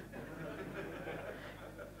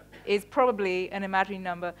 is probably an imaginary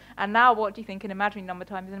number. And now what do you think an imaginary number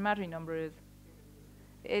times an imaginary number is?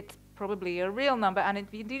 It's probably a real number, and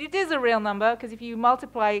indeed it is a real number, because if you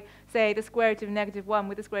multiply, say, the square root of negative 1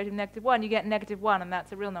 with the square root of negative 1, you get negative 1, and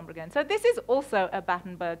that's a real number again. So this is also a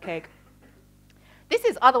Battenberg cake. This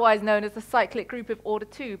is otherwise known as the cyclic group of order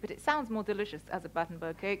 2, but it sounds more delicious as a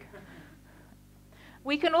Battenberg cake.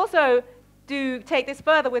 We can also take this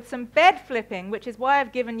further with some bed flipping, which is why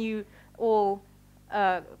I've given you all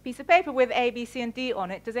a piece of paper with A, B, C, and D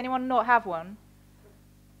on it. Does anyone not have one?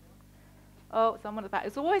 Oh, someone at the back.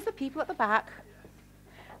 It's always the people at the back.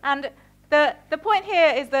 And the point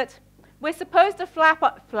here is that we're supposed to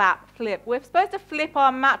flip. We're supposed to flip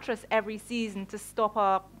our mattress every season to stop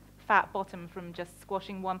our fat bottom from just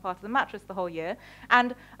squashing one part of the mattress the whole year.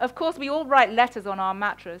 And of course, we all write letters on our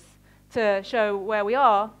mattress to show where we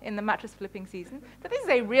are in the mattress flipping season. But this is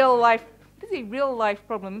a real life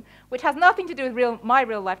problem, which has nothing to do with my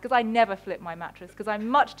real life, because I never flip my mattress, because I'm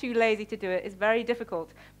much too lazy to do it. It's very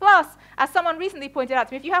difficult. Plus, as someone recently pointed out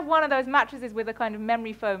to me, if you have one of those mattresses with a kind of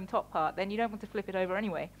memory foam top part, then you don't want to flip it over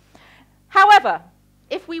anyway. However,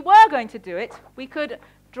 if we were going to do it, we could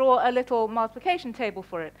draw a little multiplication table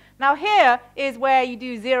for it. Now here is where you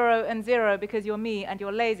do 0 and 0 because you're me and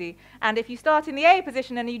you're lazy. And if you start in the A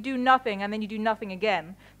position and you do nothing and then you do nothing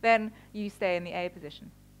again, then you stay in the A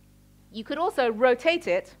position. You could also rotate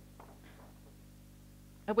it,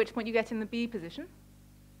 at which point you get in the B position.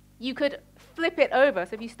 You could flip it over.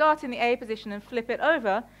 So if you start in the A position and flip it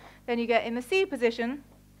over, then you get in the C position.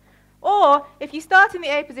 Or if you start in the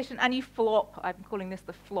A position and you flop, I'm calling this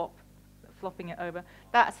the flop, flopping it over,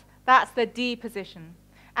 that's the D position.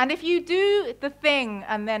 And if you do the thing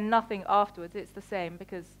and then nothing afterwards, it's the same,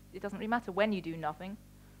 because it doesn't really matter when you do nothing.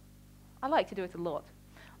 I like to do it a lot.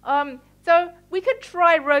 So we could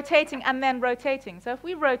try rotating and then rotating. So if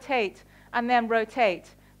we rotate and then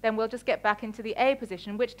rotate, then we'll just get back into the A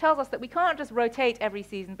position, which tells us that we can't just rotate every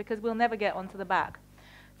season because we'll never get onto the back.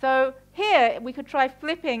 So here, we could try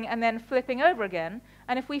flipping and then flipping over again.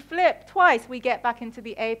 And if we flip twice, we get back into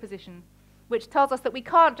the A position, which tells us that we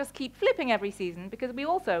can't just keep flipping every season, because we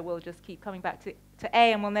also will just keep coming back to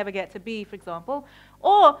A and we'll never get to B, for example.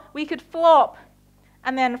 Or we could flop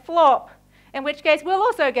and then flop, in which case we'll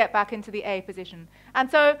also get back into the A position.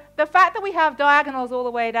 And so the fact that we have diagonals all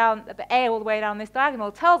the way down, the A all the way down this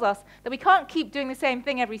diagonal, tells us that we can't keep doing the same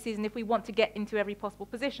thing every season if we want to get into every possible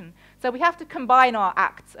position. So we have to combine our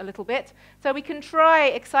acts a little bit. So we can try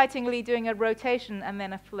excitingly doing a rotation and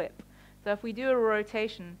then a flip. So if we do a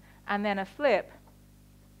rotation and then a flip,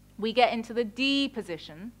 we get into the D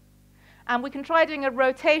position. And we can try doing a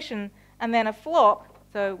rotation and then a flop.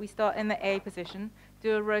 So we start in the A position,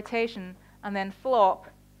 do a rotation, and then flop,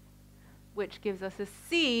 which gives us a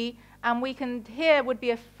C, and we can, here would be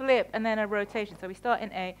a flip and then a rotation. So we start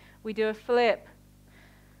in A, we do a flip,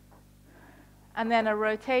 and then a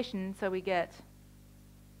rotation, so we get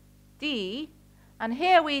D, and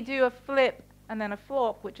here we do a flip and then a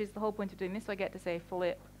flop, which is the whole point of doing this, so I get to say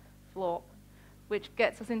flip, flop, which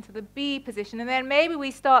gets us into the B position, and then maybe we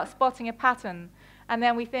start spotting a pattern, and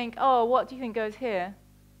then we think, oh, what do you think goes here?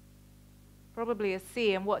 Probably a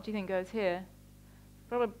C, and what do you think goes here?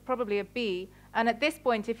 Probably a B. And at this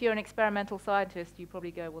point, if you're an experimental scientist, you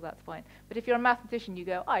probably go, well, that's fine. But if you're a mathematician, you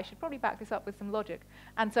go, oh, I should probably back this up with some logic.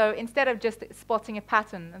 And so instead of just spotting a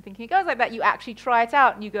pattern and thinking it goes like that, you actually try it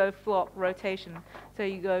out, and you go flop, rotation. So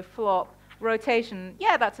you go flop, rotation.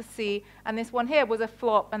 Yeah, that's a C. And this one here was a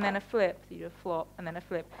flop and then a flip. So you do a flop and then a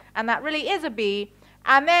flip. And that really is a B.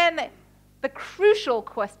 And then the crucial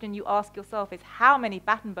question you ask yourself is, how many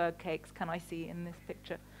Battenberg cakes can I see in this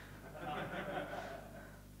picture?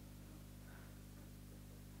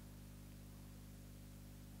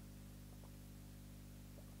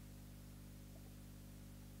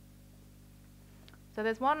 So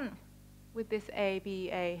there's one with this A, B,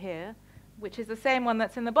 A here, which is the same one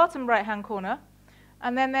that's in the bottom right-hand corner.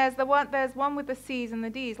 And then there's one with the C's and the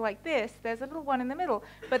D's like this. There's a little one in the middle.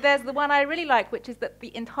 But there's the one I really like, which is that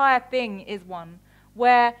the entire thing is one,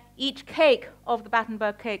 where each cake of the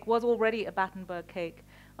Battenberg cake was already a Battenberg cake.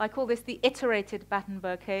 I call this the iterated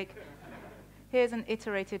Battenberg cake. Here's an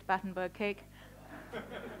iterated Battenberg cake.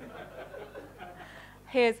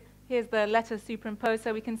 Here's the letters superimposed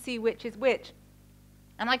so we can see which is which.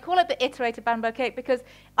 And I call it the iterated Battenberg cake because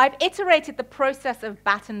I've iterated the process of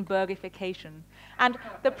Battenbergification. And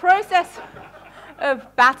the process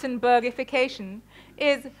of Battenbergification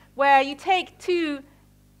is where you take two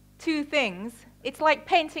things. It's like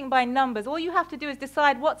painting by numbers. All you have to do is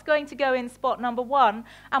decide what's going to go in spot number 1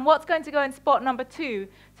 and what's going to go in spot number 2.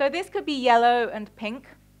 So this could be yellow and pink.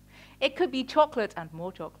 It could be chocolate and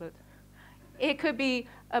more chocolate. It could be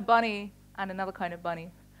a bunny and another kind of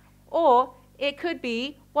bunny. Or it could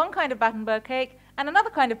be one kind of Battenberg cake and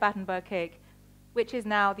another kind of Battenberg cake, which is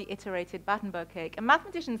now the iterated Battenberg cake. And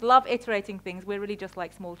mathematicians love iterating things. We're really just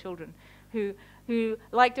like small children who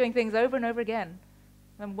like doing things over and over again,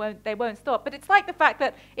 and they won't stop. But it's like the fact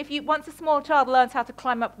that once a small child learns how to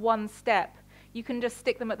climb up one step, you can just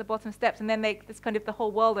stick them at the bottom steps, and then the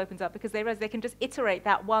whole world opens up because they realize they can just iterate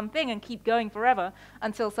that one thing and keep going forever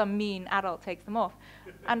until some mean adult takes them off.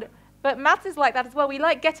 But maths is like that as well. We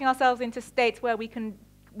like getting ourselves into states where we can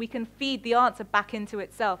feed the answer back into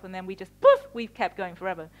itself, and then we just, poof, we've kept going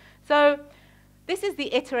forever. So this is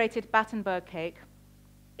the iterated Battenberg cake.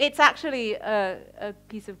 It's actually a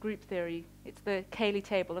piece of group theory. It's the Cayley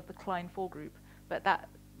table of the Klein-4 group, but that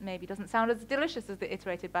maybe doesn't sound as delicious as the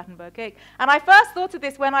iterated Battenberg cake. And I first thought of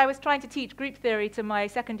this when I was trying to teach group theory to my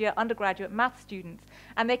second-year undergraduate math students,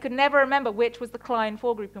 and they could never remember which was the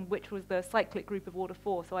Klein-4 group and which was the cyclic group of order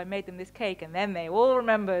 4, so I made them this cake, and then they all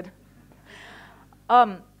remembered.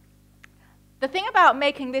 The thing about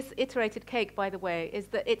making this iterated cake, by the way, is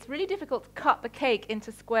that it's really difficult to cut the cake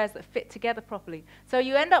into squares that fit together properly. So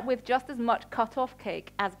you end up with just as much cut-off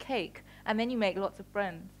cake as cake, and then you make lots of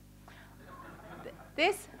friends.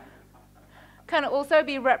 This can also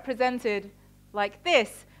be represented like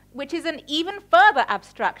this, which is an even further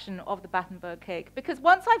abstraction of the Battenberg cake, because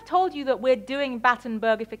once I've told you that we're doing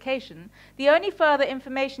Battenbergification, the only further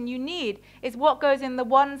information you need is what goes in the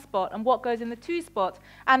 1 spot and what goes in the 2 spot.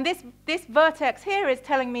 And this vertex here is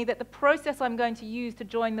telling me that the process I'm going to use to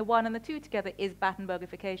join the 1 and the 2 together is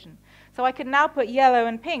Battenbergification. So I can now put yellow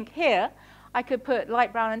and pink here. I could put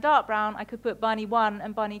light brown and dark brown, I could put bunny 1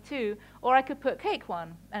 and bunny 2, or I could put cake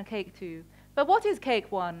 1 and cake 2. But what is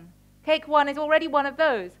cake 1? Cake 1 is already one of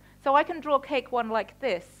those. So I can draw cake 1 like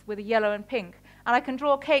this, with a yellow and pink. And I can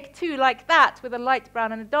draw cake 2 like that, with a light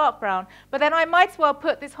brown and a dark brown. But then I might as well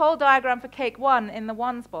put this whole diagram for cake 1 in the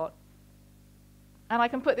 1 spot. And I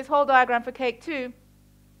can put this whole diagram for cake 2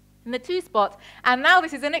 in the 2 spot. And now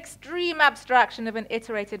this is an extreme abstraction of an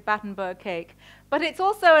iterated Battenberg cake. But it's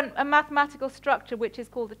also a mathematical structure which is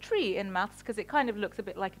called a tree in maths, because it kind of looks a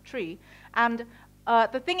bit like a tree. And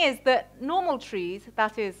the thing is that normal trees,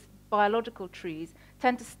 that is, biological trees,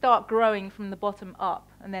 tend to start growing from the bottom up,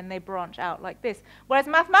 and then they branch out like this. Whereas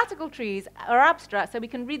mathematical trees are abstract, so we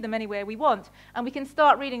can read them anywhere we want, and we can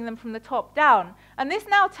start reading them from the top down. And this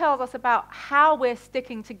now tells us about how we're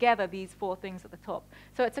sticking together these 4 things at the top.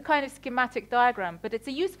 So it's a kind of schematic diagram, but it's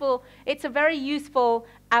a very useful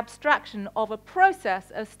abstraction of a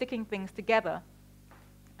process of sticking things together.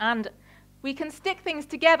 And we can stick things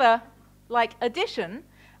together like addition,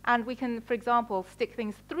 and we can, for example, stick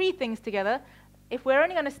 3 things together. If we're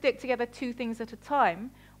only going to stick together 2 things at a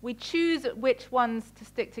time, we choose which ones to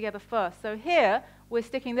stick together first. So here, we're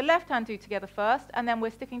sticking the left-hand 2 together first, and then we're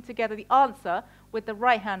sticking together the answer with the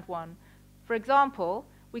right-hand 1. For example,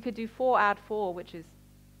 we could do 4 add 4, which is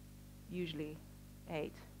usually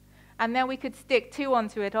 8. And then we could stick 2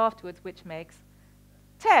 onto it afterwards, which makes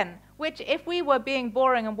 10, which if we were being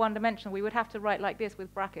boring and one-dimensional, we would have to write like this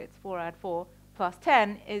with brackets, 4 add 4. Plus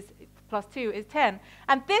 2 is 10.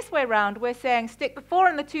 And this way round, we're saying stick the 4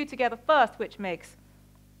 and the 2 together first, which makes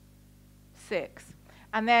 6.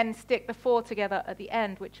 And then stick the 4 together at the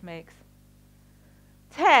end, which makes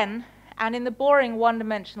 10. And in the boring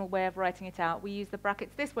one-dimensional way of writing it out, we use the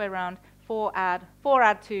brackets this way round. 4 add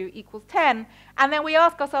 2 equals 10. And then we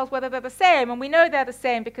ask ourselves whether they're the same. And we know they're the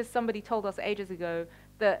same because somebody told us ages ago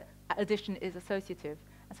that addition is associative.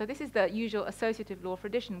 So this is the usual associative law for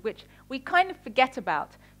addition, which we kind of forget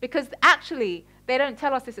about, because actually they don't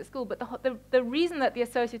tell us this at school, but the reason that the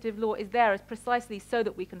associative law is there is precisely so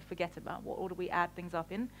that we can forget about what order we add things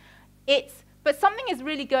up in. But something is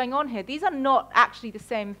really going on here. These are not actually the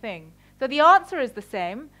same thing. So the answer is the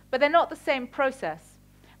same, but they're not the same process.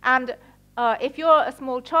 And if you're a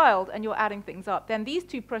small child and you're adding things up, then these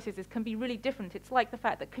 2 processes can be really different. It's like the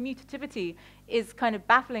fact that commutativity is kind of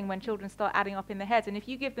baffling when children start adding up in their heads. And if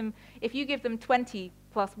you give them 20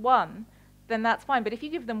 plus 1, then that's fine. But if you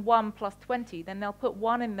give them 1 plus 20, then they'll put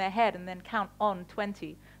 1 in their head and then count on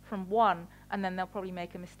 20 from 1, and then they'll probably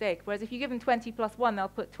make a mistake. Whereas if you give them 20 plus 1, they'll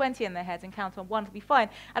put 20 in their heads and count on 1 to be fine.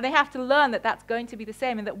 And they have to learn that that's going to be the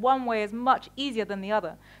same and that one way is much easier than the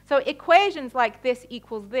other. So equations like this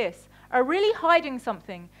equals this are really hiding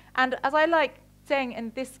something. And as I like saying,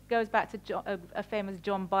 and this goes back to a famous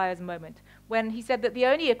John Byers moment, when he said that the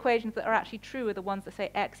only equations that are actually true are the ones that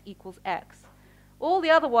say x equals x. All the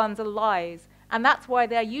other ones are lies, and that's why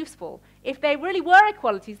they're useful. If they really were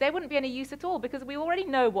equalities, they wouldn't be any use at all, because we already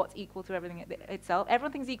know what's equal to everything itself.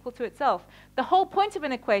 Everything's equal to itself. The whole point of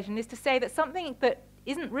an equation is to say that something that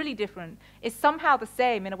isn't really different is somehow the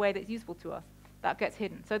same in a way that's useful to us. That gets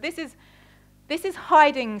hidden. So this is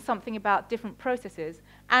hiding something about different processes.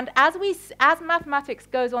 And as mathematics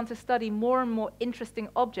goes on to study more and more interesting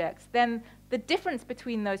objects, then the difference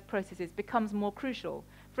between those processes becomes more crucial.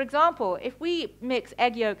 For example, if we mix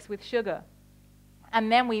egg yolks with sugar, and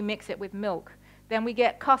then we mix it with milk, then we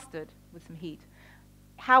get custard with some heat.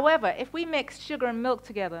 However, if we mix sugar and milk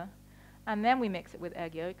together, and then we mix it with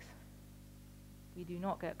egg yolks, we do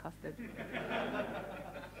not get custard.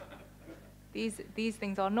 These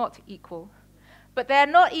things are not equal. But they're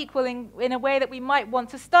not equal in a way that we might want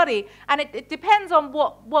to study. And it depends on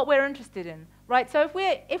what we're interested in, right? So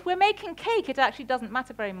if we're making cake, it actually doesn't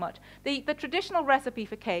matter very much. The traditional recipe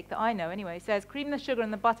for cake that I know anyway says cream the sugar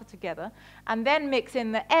and the butter together, and then mix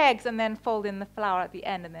in the eggs, and then fold in the flour at the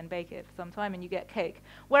end, and then bake it for some time, and you get cake.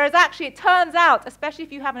 Whereas actually it turns out, especially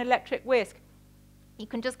if you have an electric whisk, you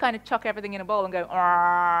can just kind of chuck everything in a bowl and go,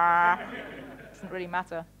 "Arrgh." It doesn't really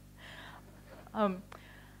matter.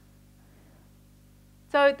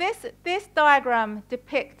 So this diagram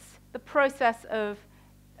depicts the process of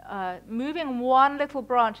moving one little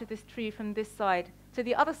branch of this tree from this side to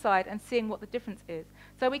the other side and seeing what the difference is.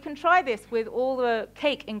 So we can try this with all the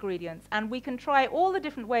cake ingredients, and we can try all the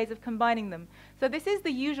different ways of combining them. So this is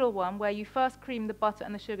the usual one, where you first cream the butter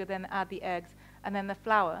and the sugar, then add the eggs, and then the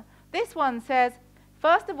flour. This one says,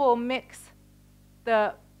 first of all, mix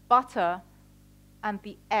the butter and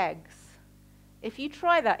the eggs. If you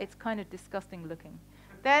try that, it's kind of disgusting looking.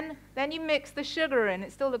 Then you mix the sugar in.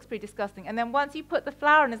 It still looks pretty disgusting. And then once you put the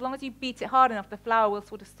flour in, as long as you beat it hard enough, the flour will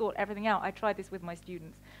sort of sort everything out. I tried this with my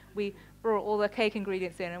students. We brought all the cake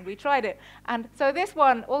ingredients in, and we tried it. And so this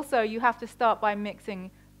one, also, you have to start by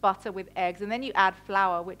mixing butter with eggs, and then you add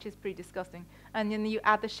flour, which is pretty disgusting. And then you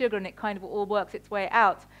add the sugar, and it kind of all works its way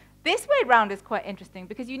out. This way round is quite interesting,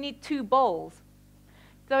 because you need 2 bowls.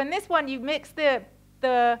 So in this one, you mix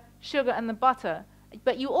the sugar and the butter,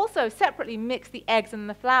 but you also separately mix the eggs and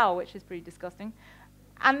the flour, which is pretty disgusting.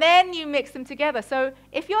 And then you mix them together. So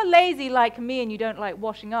if you're lazy like me and you don't like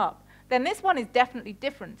washing up, then this one is definitely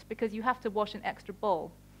different because you have to wash an extra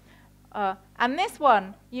bowl. And this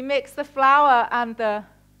one, you mix the flour and the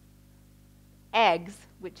eggs,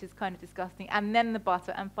 which is kind of disgusting, and then the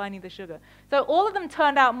butter, and finally the sugar. So all of them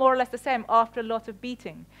turned out more or less the same after a lot of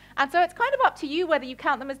beating. And so it's kind of up to you whether you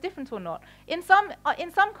count them as different or not. In some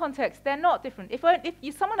contexts, they're not different.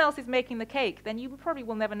 If someone else is making the cake, then you probably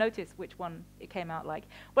will never notice which one it came out like.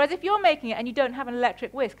 Whereas if you're making it and you don't have an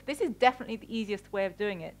electric whisk, this is definitely the easiest way of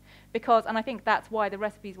doing it. And I think that's why the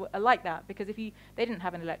recipes are like that, because they didn't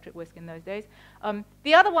have an electric whisk in those days.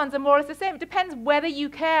 The other ones are more or less the same. It depends whether you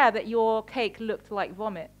care that your cake looked like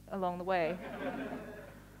vomit along the way.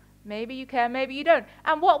 Maybe you care, maybe you don't.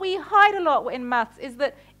 And what we hide a lot in maths is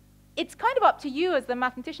that it's kind of up to you as the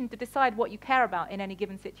mathematician to decide what you care about in any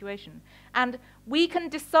given situation. And we can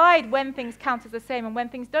decide when things count as the same and when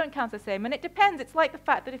things don't count as the same. And it depends. It's like the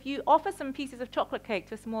fact that if you offer some pieces of chocolate cake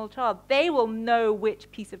to a small child, they will know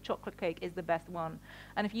which piece of chocolate cake is the best one.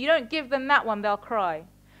 And if you don't give them that one, they'll cry.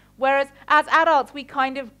 Whereas as adults, we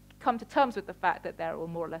kind of come to terms with the fact that they're all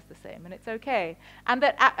more or less the same, and it's okay. And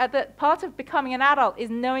that part of becoming an adult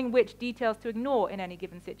is knowing which details to ignore in any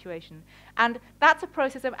given situation. And that's a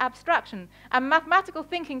process of abstraction. And mathematical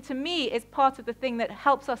thinking, to me, is part of the thing that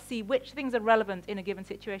helps us see which things are relevant in a given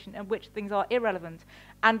situation and which things are irrelevant.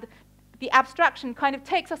 And the abstraction kind of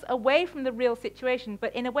takes us away from the real situation,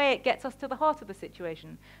 but in a way it gets us to the heart of the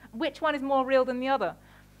situation. Which one is more real than the other?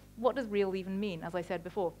 What does real even mean, as I said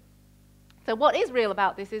before? So what is real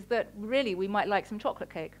about this is that really we might like some chocolate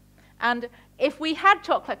cake. And if we had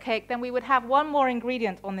chocolate cake, then we would have one more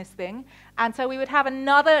ingredient on this thing, and so we would have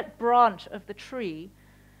another branch of the tree,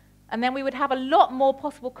 and then we would have a lot more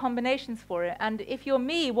possible combinations for it. And if you're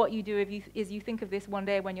me, what you do is you think of this one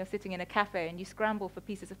day when you're sitting in a cafe and you scramble for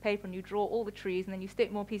pieces of paper and you draw all the trees and then you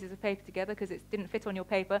stick more pieces of paper together because it didn't fit on your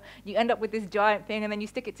paper. You end up with this giant thing and then you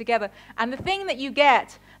stick it together. And the thing that you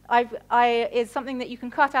get is something that you can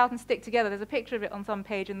cut out and stick together. There's a picture of it on some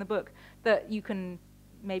page in the book that you can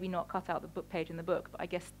maybe not cut out the book page in the book, but I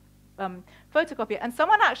guess photocopy it. And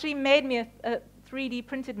someone actually made me a 3D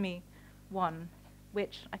printed me one,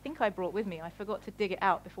 which I think I brought with me. I forgot to dig it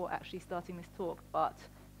out before actually starting this talk, but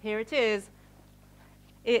here it is.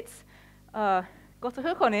 It's got a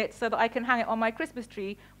hook on it so that I can hang it on my Christmas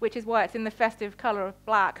tree, which is why it's in the festive color of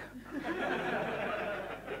black.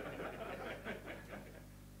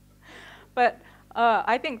 But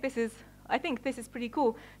I think this is pretty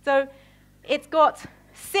cool. So it's got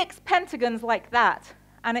 6 pentagons like that,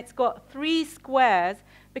 and it's got 3 squares,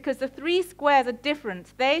 because the 3 squares are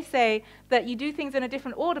different. They say that you do things in a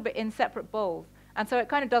different order, but in separate bowls. And so it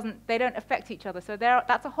kind of they don't affect each other. So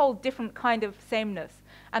that's a whole different kind of sameness.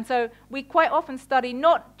 And so we quite often study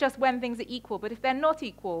not just when things are equal, but if they're not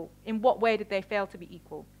equal, in what way did they fail to be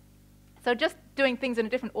equal? So just doing things in a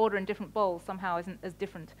different order in different bowls somehow isn't as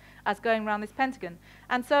different as going around this pentagon.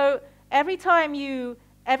 And so every time you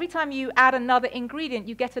add another ingredient,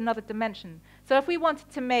 you get another dimension. So if we wanted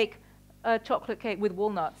to make a chocolate cake with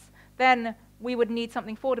walnuts, then we would need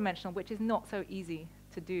something 4-dimensional, which is not so easy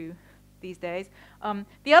to do these days.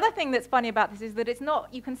 The other thing that's funny about this is that it's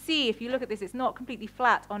not, you can see if you look at this, it's not completely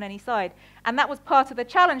flat on any side. And that was part of the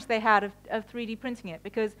challenge they had of 3D printing it,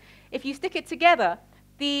 because if you stick it together,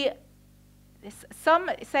 some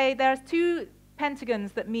say there's 2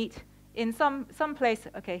 pentagons that meet in some place.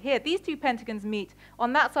 Okay, here, these 2 pentagons meet.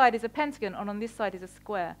 On that side is a pentagon, and on this side is a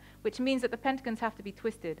square, which means that the pentagons have to be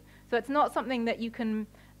twisted. So it's not something that you can,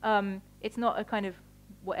 it's not a kind of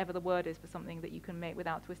whatever the word is for something that you can make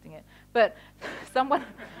without twisting it. But someone,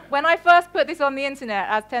 when I first put this on the internet,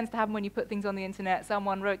 as tends to happen when you put things on the internet,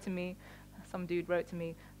 someone wrote to me, some dude wrote to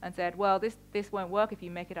me and said, well, this won't work if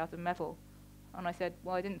you make it out of metal. And I said,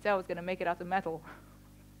 well, I didn't say I was going to make it out of metal.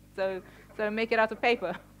 So make it out of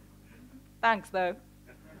paper. Thanks, though.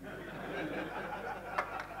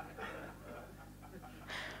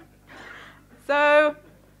 So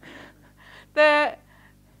the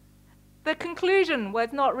conclusion, well,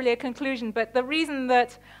 it's not really a conclusion, but the reason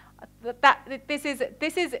that this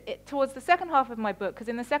is towards the second half of my book, because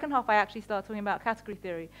in the second half I actually start talking about category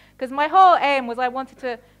theory. Because my whole aim was I wanted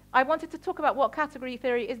to talk about what category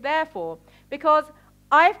theory is there for, because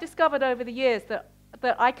I've discovered over the years that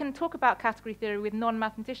I can talk about category theory with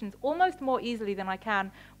non-mathematicians almost more easily than I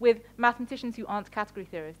can with mathematicians who aren't category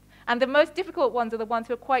theorists. And the most difficult ones are the ones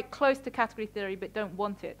who are quite close to category theory but don't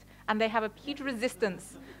want it, and they have a huge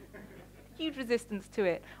resistance to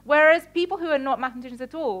it. Whereas people who are not mathematicians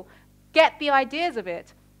at all get the ideas of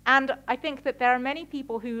it. And I think that there are many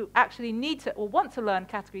people who actually need to or want to learn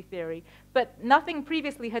category theory, but nothing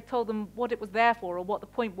previously had told them what it was there for or what the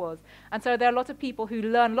point was. And so there are a lot of people who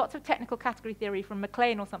learn lots of technical category theory from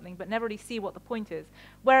Maclean or something, but never really see what the point is.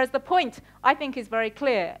 Whereas the point, I think, is very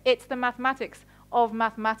clear. It's the mathematics of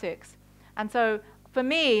mathematics. And so for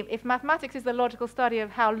me, if mathematics is the logical study of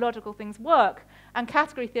how logical things work, and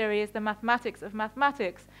category theory is the mathematics of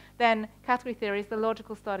mathematics, then category theory is the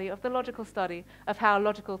logical study of how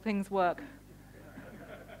logical things work.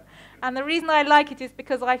 And the reason I like it is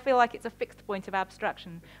because I feel like it's a fixed point of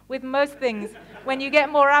abstraction. With most things, when you get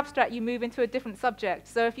more abstract, you move into a different subject.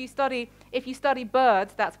 So if you study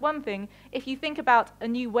birds, that's one thing. If you think about a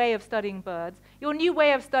new way of studying birds, your new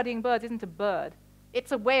way of studying birds isn't a bird.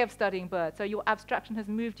 It's a way of studying birds, so your abstraction has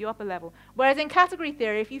moved you up a level. Whereas in category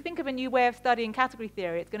theory, if you think of a new way of studying category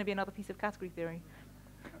theory, it's going to be another piece of category theory.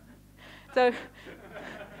 So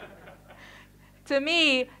to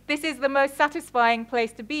me, this is the most satisfying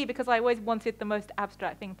place to be because I always wanted the most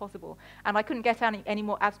abstract thing possible. And I couldn't get any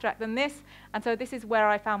more abstract than this, and so this is where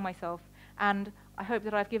I found myself. And I hope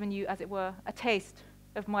that I've given you, as it were, a taste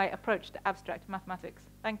of my approach to abstract mathematics.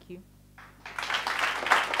 Thank you.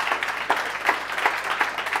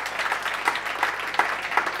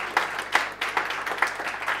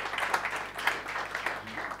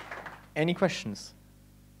 Any questions?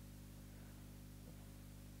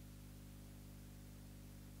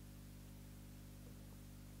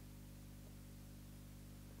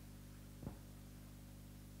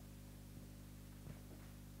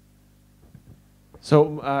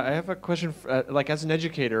 So I have a question, like as an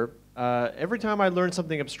educator, every time I learned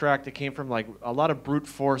something abstract, it came from like a lot of brute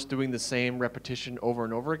force doing the same repetition over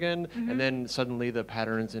and over again, and then suddenly the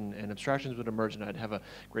patterns and abstractions would emerge and I'd have a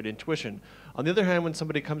great intuition. On the other hand, when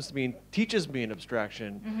somebody comes to me and teaches me an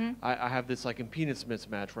abstraction, I have this like impedance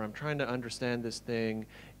mismatch where I'm trying to understand this thing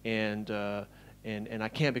and I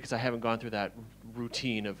can't because I haven't gone through that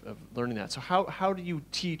routine of learning that. So how do you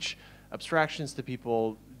teach abstractions to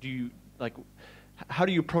people? Do you like how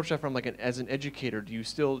do you approach that from like as an educator? Do you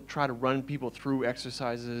still try to run people through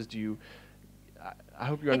exercises? Do you? I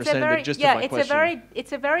hope you understand the gist of my question.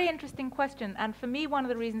 It's a very interesting question, and for me, one of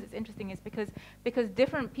the reasons it's interesting is because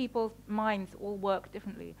different people's minds all work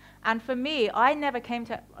differently. And for me, I never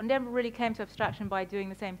really came to abstraction by doing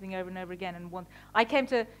the same thing over and over again. And I came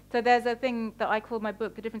to there's a thing that I call my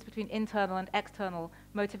book, the difference between internal and external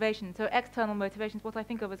motivation. So external motivation is what I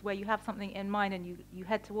think of as where you have something in mind and you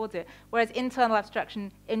head towards it. Whereas internal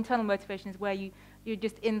motivation is where you're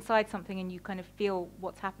just inside something and you kind of feel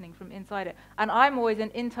what's happening from inside it. And I'm always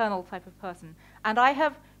an internal type of person. And I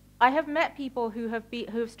have met people who have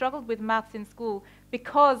struggled with maths in school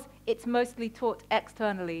because it's mostly taught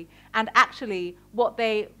externally. And actually, what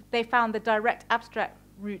they found the direct abstract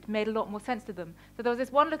route made a lot more sense to them. So there was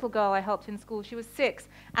this one little girl I helped in school. She was 6,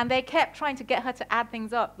 and they kept trying to get her to add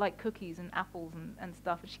things up, like cookies and apples and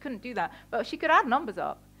stuff. And she couldn't do that. But she could add numbers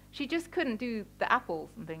up. She just couldn't do the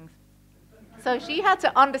apples and things. So she had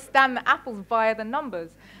to understand the apples via the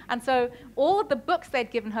numbers. And so all of the books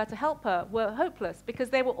they'd given her to help her were hopeless because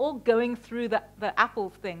they were all going through the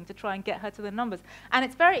apples thing to try and get her to the numbers. And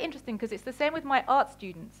it's very interesting because it's the same with my art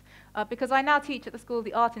students. Because I now teach at the School of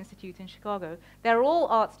the Art Institute in Chicago. They're all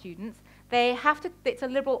art students. It's a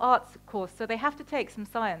liberal arts course, so they have to take some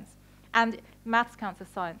science. And maths counts as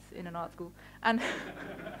science in an art school. And,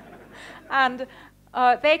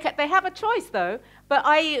 they have a choice, though. But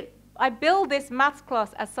I build this maths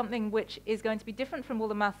class as something which is going to be different from all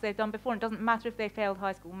the maths they've done before. It doesn't matter if they failed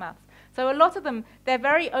high school maths. So a lot of them, they're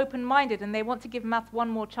very open-minded, and they want to give maths one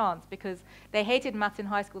more chance because they hated maths in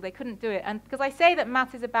high school. They couldn't do it. And because I say that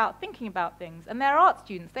maths is about thinking about things, and they're art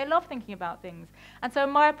students. They love thinking about things. And so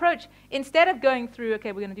my approach, instead of going through,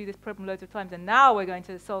 okay, we're going to do this problem loads of times, and now we're going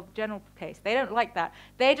to solve the general case, they don't like that.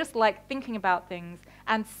 They just like thinking about things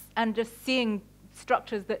and just seeing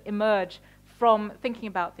structures that emerge from thinking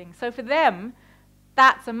about things. So for them,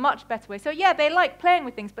 that's a much better way. So yeah, they like playing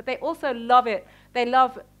with things, but they also love it. They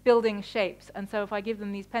love building shapes. And so if I give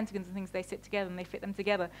them these pentagons and things, they sit together and they fit them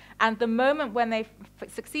together. And the moment when they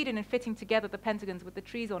succeeded in fitting together the pentagons with the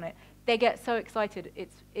trees on it, they get so excited.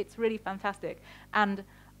 It's really fantastic. And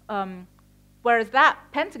Whereas that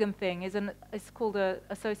pentagon thing is called a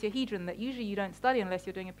sociohedron that usually you don't study unless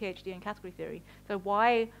you're doing a PhD in category theory. So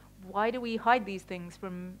why do we hide these things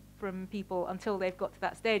from people until they've got to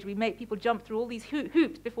that stage? We make people jump through all these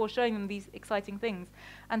hoops before showing them these exciting things.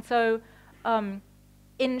 And so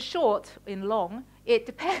in short, in long, it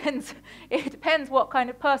depends. It depends what kind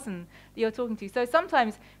of person you're talking to. So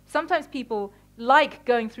sometimes people like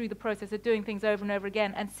going through the process of doing things over and over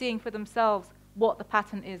again and seeing for themselves what the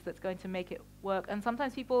pattern is that's going to make it work. And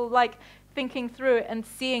sometimes people like thinking through it and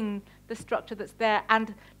seeing the structure that's there,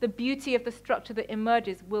 and the beauty of the structure that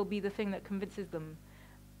emerges will be the thing that convinces them.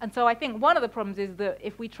 And so I think one of the problems is that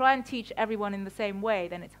if we try and teach everyone in the same way,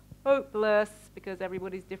 then it's hopeless because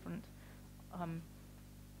everybody's different.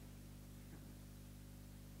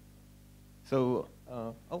 So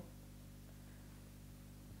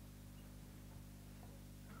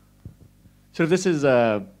this is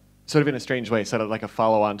sort of in a strange way, sort of like a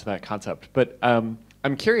follow-on to that concept. But I'm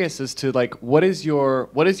curious as to like what is your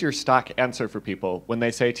stock answer for people when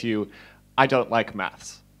they say to you, "I don't like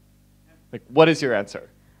maths"? Like, what is your answer?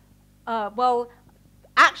 Well,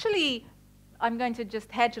 actually, I'm going to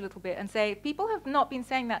just hedge a little bit and say people have not been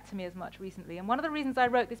saying that to me as much recently. And one of the reasons I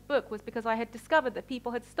wrote this book was because I had discovered that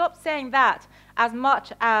people had stopped saying that as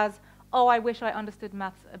much as, "Oh, I wish I understood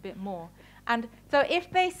maths a bit more." And so if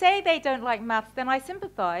they say they don't like maths, then I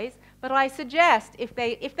sympathize, but I suggest if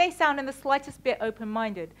they sound in the slightest bit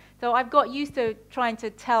open-minded. So I've got used to trying to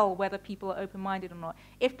tell whether people are open-minded or not.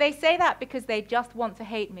 If they say that because they just want to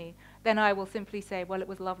hate me, then I will simply say, "Well, it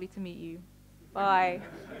was lovely to meet you. Bye."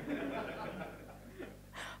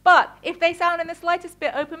 But if they sound in the slightest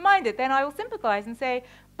bit open-minded, then I will sympathize and say,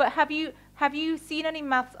 "But have you seen any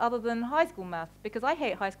maths other than high school maths? Because I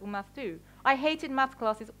hate high school maths too. I hated maths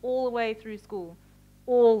classes all the way through school,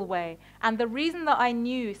 all the way. And the reason that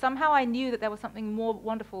somehow I knew that there was something more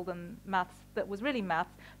wonderful than maths that was really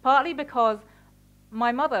maths, partly because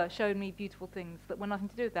my mother showed me beautiful things that were nothing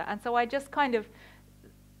to do with that. And so I kind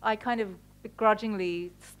of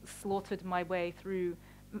begrudgingly slaughtered my way through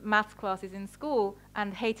maths classes in school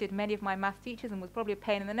and hated many of my maths teachers and was probably a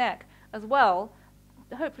pain in the neck as well.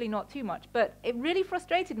 Hopefully not too much, but it really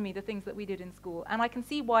frustrated me, the things that we did in school, and I can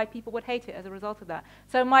see why people would hate it as a result of that.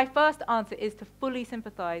 So my first answer is to fully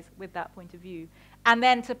sympathize with that point of view, and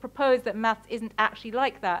then to propose that maths isn't actually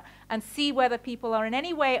like that, and see whether people are in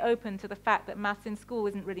any way open to the fact that maths in school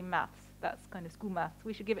isn't really maths. That's kind of school maths.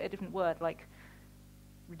 We should give it a different word, like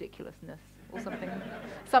ridiculousness, or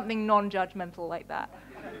something non-judgmental like that.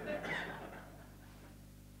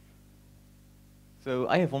 So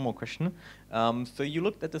I have one more question. So you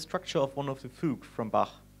looked at the structure of one of the fugues from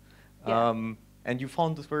Bach, and you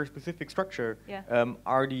found this very specific structure. Yeah.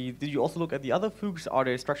 Did you also look at the other fugues? Are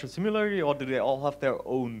they structured similarly, or do they all have their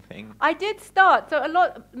own thing? I did start. So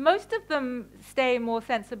most of them stay more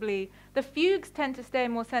sensibly. The fugues tend to stay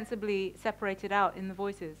more sensibly separated out in the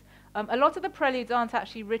voices. A lot of the preludes aren't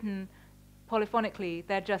actually written polyphonically.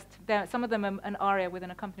 Some of them are an aria with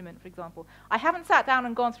an accompaniment, for example. I haven't sat down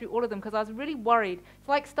and gone through all of them because I was really worried. It's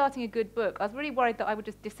like starting a good book. I was really worried that I would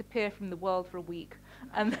just disappear from the world for a week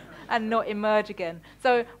and not emerge again.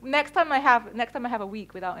 So next time I have a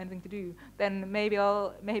week without anything to do, then maybe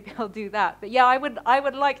I'll do that. But yeah, I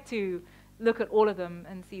would like to look at all of them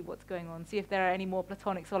and see what's going on, see if there are any more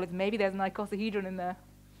platonic solids. Maybe there's an icosahedron in there.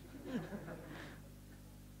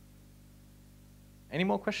 Any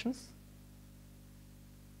more questions?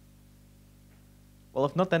 Well,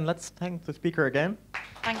 if not, then let's thank the speaker again.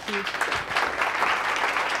 Thank you.